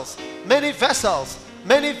vessels, many vessels,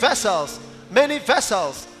 many vessels, many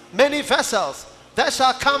vessels, many vessels. There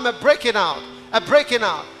shall come a breaking out, a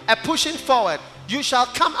pushing forward. You shall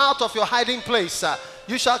come out of your hiding place.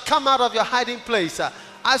 You shall come out of your hiding place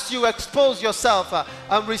as you expose yourself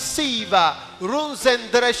and receive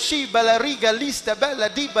runzendreshi bella riga liste bella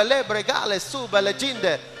di belle bregale su belle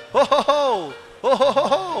ginde. Oh ho ho, oh ho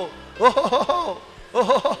ho, oh ho ho, oh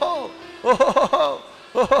ho ho, oh ho ho,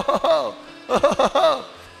 oh ho ho,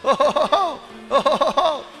 oh ho ho, oh ho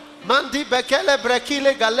ho. Mandi bekele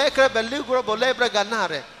brekile galekre beligro bolebre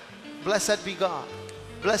ganare. Blessed be God.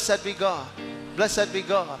 Blessed be God. Blessed be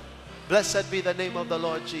God. Blessed be the name of the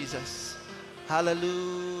Lord Jesus.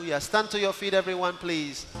 Hallelujah. Stand to your feet, everyone,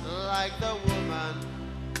 please. Like the woman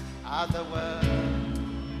at the well,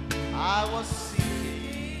 I was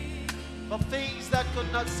seeking for things that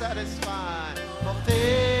could not satisfy, for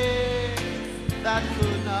things that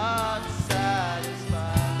could not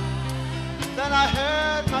satisfy. Then I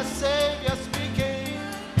heard my Savior speaking.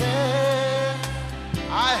 Then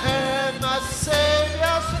I heard my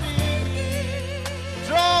Savior speaking.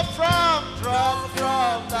 Draw from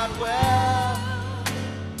that well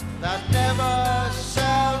that never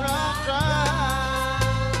shall run dry.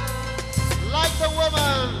 Like the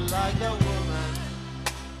woman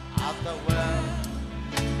at the well,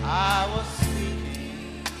 I was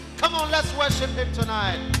speaking. Come on, let's worship him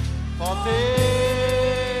tonight. For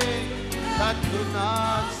things that could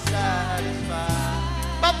not satisfy.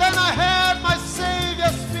 But then I heard my Savior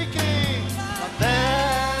speaking. But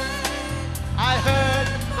then I heard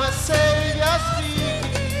my Savior speaking.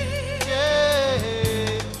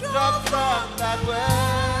 Yeah, drop from that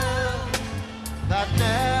well that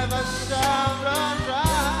never shall run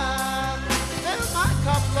dry. Fill my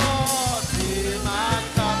cup, Lord, fill my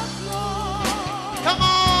cup, Lord. Come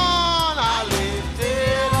on, I lift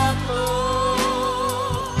it up, Lord.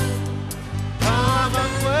 Come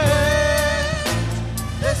and quench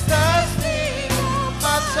this thirsty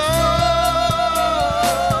my soul.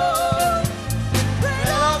 Bread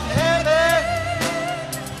of heaven,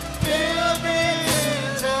 fill me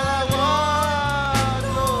till I want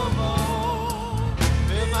no more.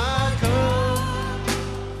 Fill my cup,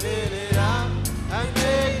 fill it up, and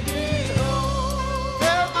make me whole.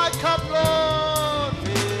 Fill my cup, Lord,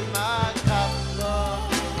 fill my cup, Lord.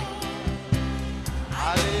 I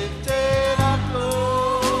lift it up, Lord.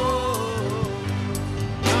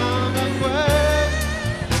 Come and quench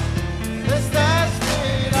this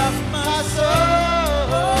thirsting of my soul.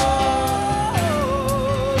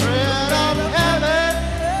 Bread of heaven,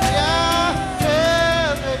 yeah,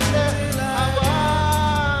 fill me till I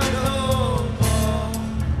want no more.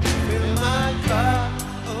 Fill my cup,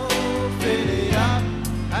 oh, fill it up,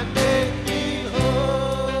 and make me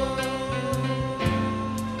whole.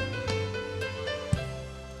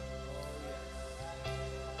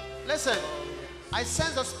 Listen, I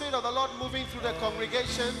sense the Spirit of the Lord moving through the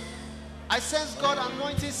congregation. I sense God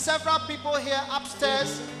anointing several people here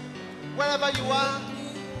upstairs, wherever you are,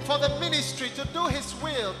 for the ministry, to do His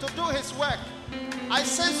will, to do His work. I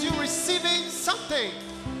sense you receiving something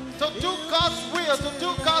to do God's will, to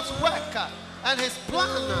do God's work and His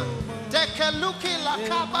plan. Tekeluki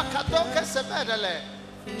lakaba kadoke sebedele.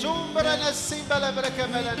 Jumbrene simbele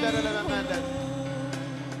brekemelenderele.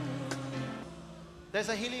 There's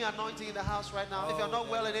a healing anointing in the house right now. If you're not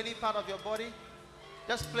well in any part of your body,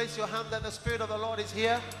 just place your hand there. The Spirit of the Lord is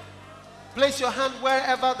here. Place your hand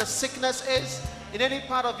wherever the sickness is. In any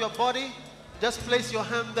part of your body, just place your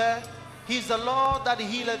hand there. He's the Lord that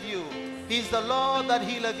healeth you. He's the Lord that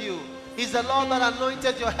healeth you. He's the Lord that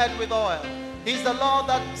anointed your head with oil. He's the Lord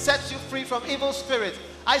that sets you free from evil spirits.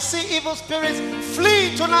 I see evil spirits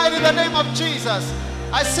flee tonight in the name of Jesus.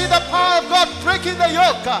 I see the power of God breaking the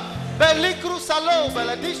yoke. I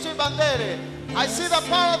see the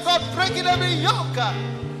power of God breaking every yoke.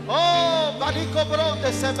 Oh,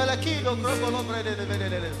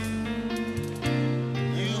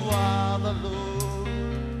 you are the Lord,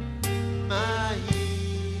 my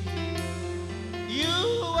healer. You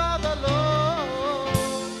are the Lord.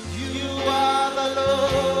 You are the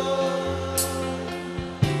Lord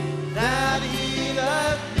that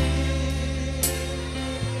healeth me.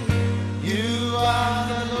 You are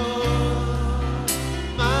the Lord.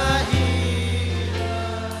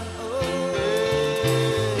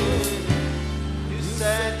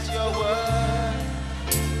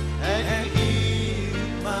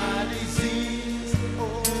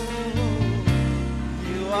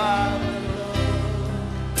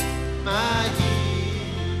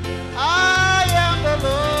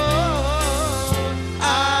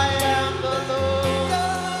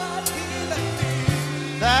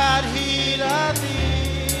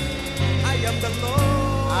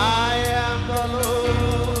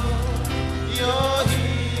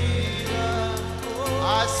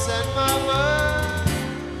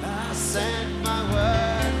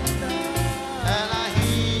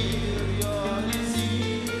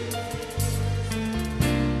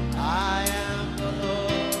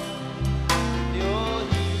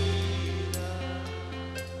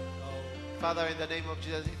 Father, in the name of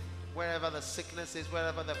Jesus, wherever the sickness is,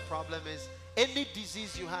 wherever the problem is, any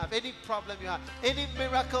disease you have, any problem you have, any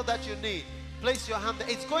miracle that you need, place your hand there.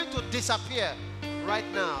 It's going to disappear right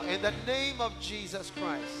now in the name of Jesus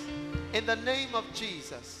Christ. In the name of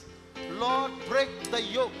Jesus. Lord, break the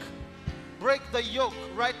yoke. Break the yoke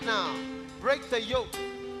right now. Break the yoke.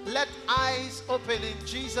 Let eyes open in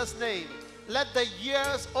Jesus' name. Let the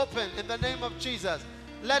ears open in the name of Jesus.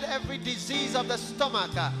 Let every disease of the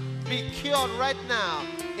stomach be cured right now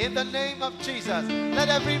in the name of Jesus. Let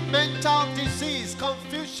every mental disease,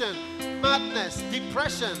 confusion, madness,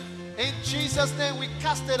 depression, in Jesus' name we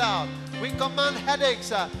cast it out. We command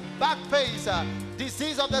headaches, back pains,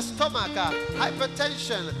 disease of the stomach,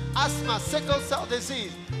 hypertension, asthma, sickle cell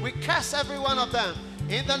disease. We curse every one of them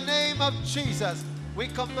in the name of Jesus. We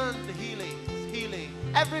command healing.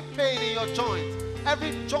 Every pain in your joint,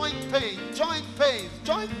 every joint pain, joint pain.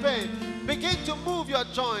 Begin to move your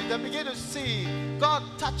joint and begin to see God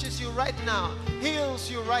touches you right now,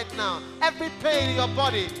 heals you right now. Every pain in your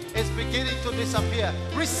body is beginning to disappear.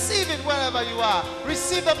 Receive it wherever you are.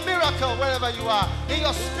 Receive a miracle wherever you are, in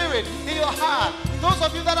your spirit, in your heart. Those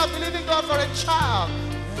of you that are believing God for a child,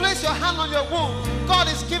 place your hand on your womb. God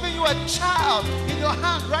is giving you a child in your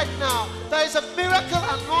hand right now. There is a miracle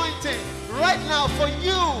anointing right now for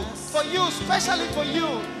you, especially for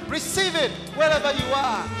you. Receive it wherever you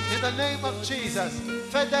are in the name of Jesus.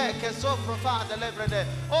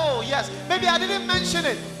 Oh yes, maybe I didn't mention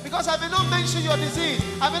it because I may not mention your disease,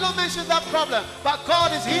 I may not mention that problem, but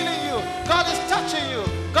God is healing you, God is touching you,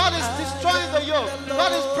 God is destroying the yoke,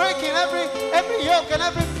 God is breaking every yoke and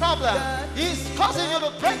every problem. He's causing you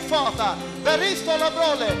to break forth.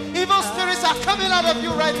 Evil spirits are coming out of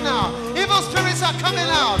you right now. Evil spirits are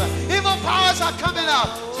coming out. Evil powers are coming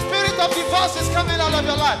out. Spirit of divorce is coming out of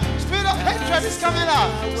your life. Spirit of hatred is coming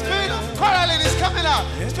out. Spirit of quarreling is coming out.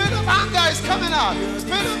 Spirit of anger is coming out.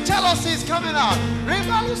 Spirit of jealousy is coming out. Spirit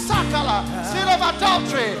of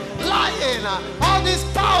adultery, lying. All these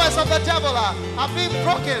powers of the devil are being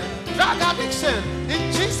broken. Drug addiction,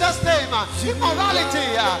 in Jesus' name.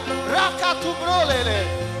 Immorality.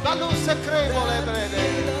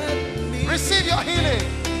 Receive your healing.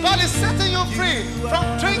 God is setting you free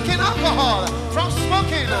from drinking alcohol, from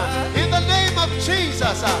smoking. In the name of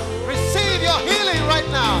Jesus, receive your healing right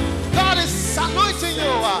now. God is anointing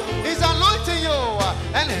you. He's anointing you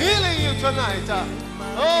and healing you tonight.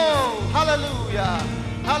 Oh, hallelujah.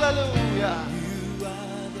 Hallelujah.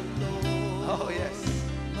 Oh, yes.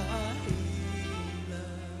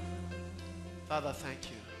 Father, thank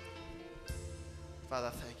you. Father,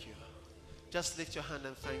 thank you. Just lift your hand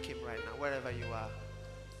and thank Him right now, wherever you are.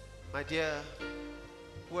 My dear,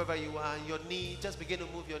 whoever you are, your knee, just begin to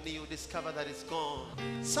move your knee. You'll discover that it's gone.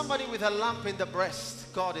 Somebody with a lump in the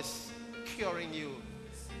breast, God is curing you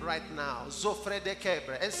right now. Zofrede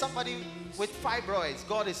Kebre. And somebody with fibroids,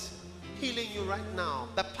 God is healing you right now.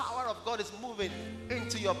 The power of God is moving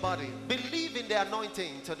into your body. Believe in the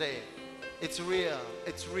anointing today. It's real.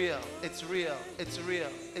 It's real. It's real. It's real.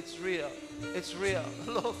 It's real. It's real.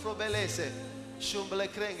 Lo frobelese. Shumble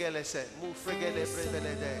krengelese. Mu fregele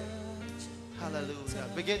prebelede. Hallelujah.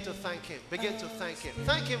 Begin to thank Him. Begin to thank Him.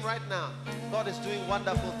 Thank Him right now. God is doing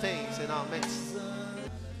wonderful things in our midst.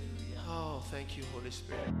 Oh, thank you, Holy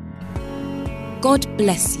Spirit. God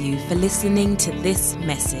bless you for listening to this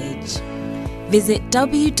message. Visit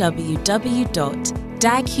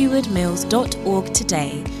www.daghewardmills.org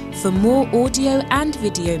today for more audio and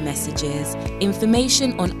video messages,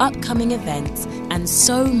 information on upcoming events, and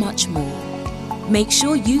so much more. Make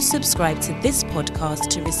sure you subscribe to this podcast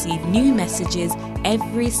to receive new messages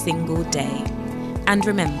every single day. And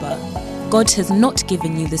remember, God has not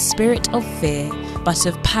given you the spirit of fear, but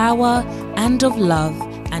of power and of love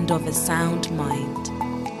and of a sound mind.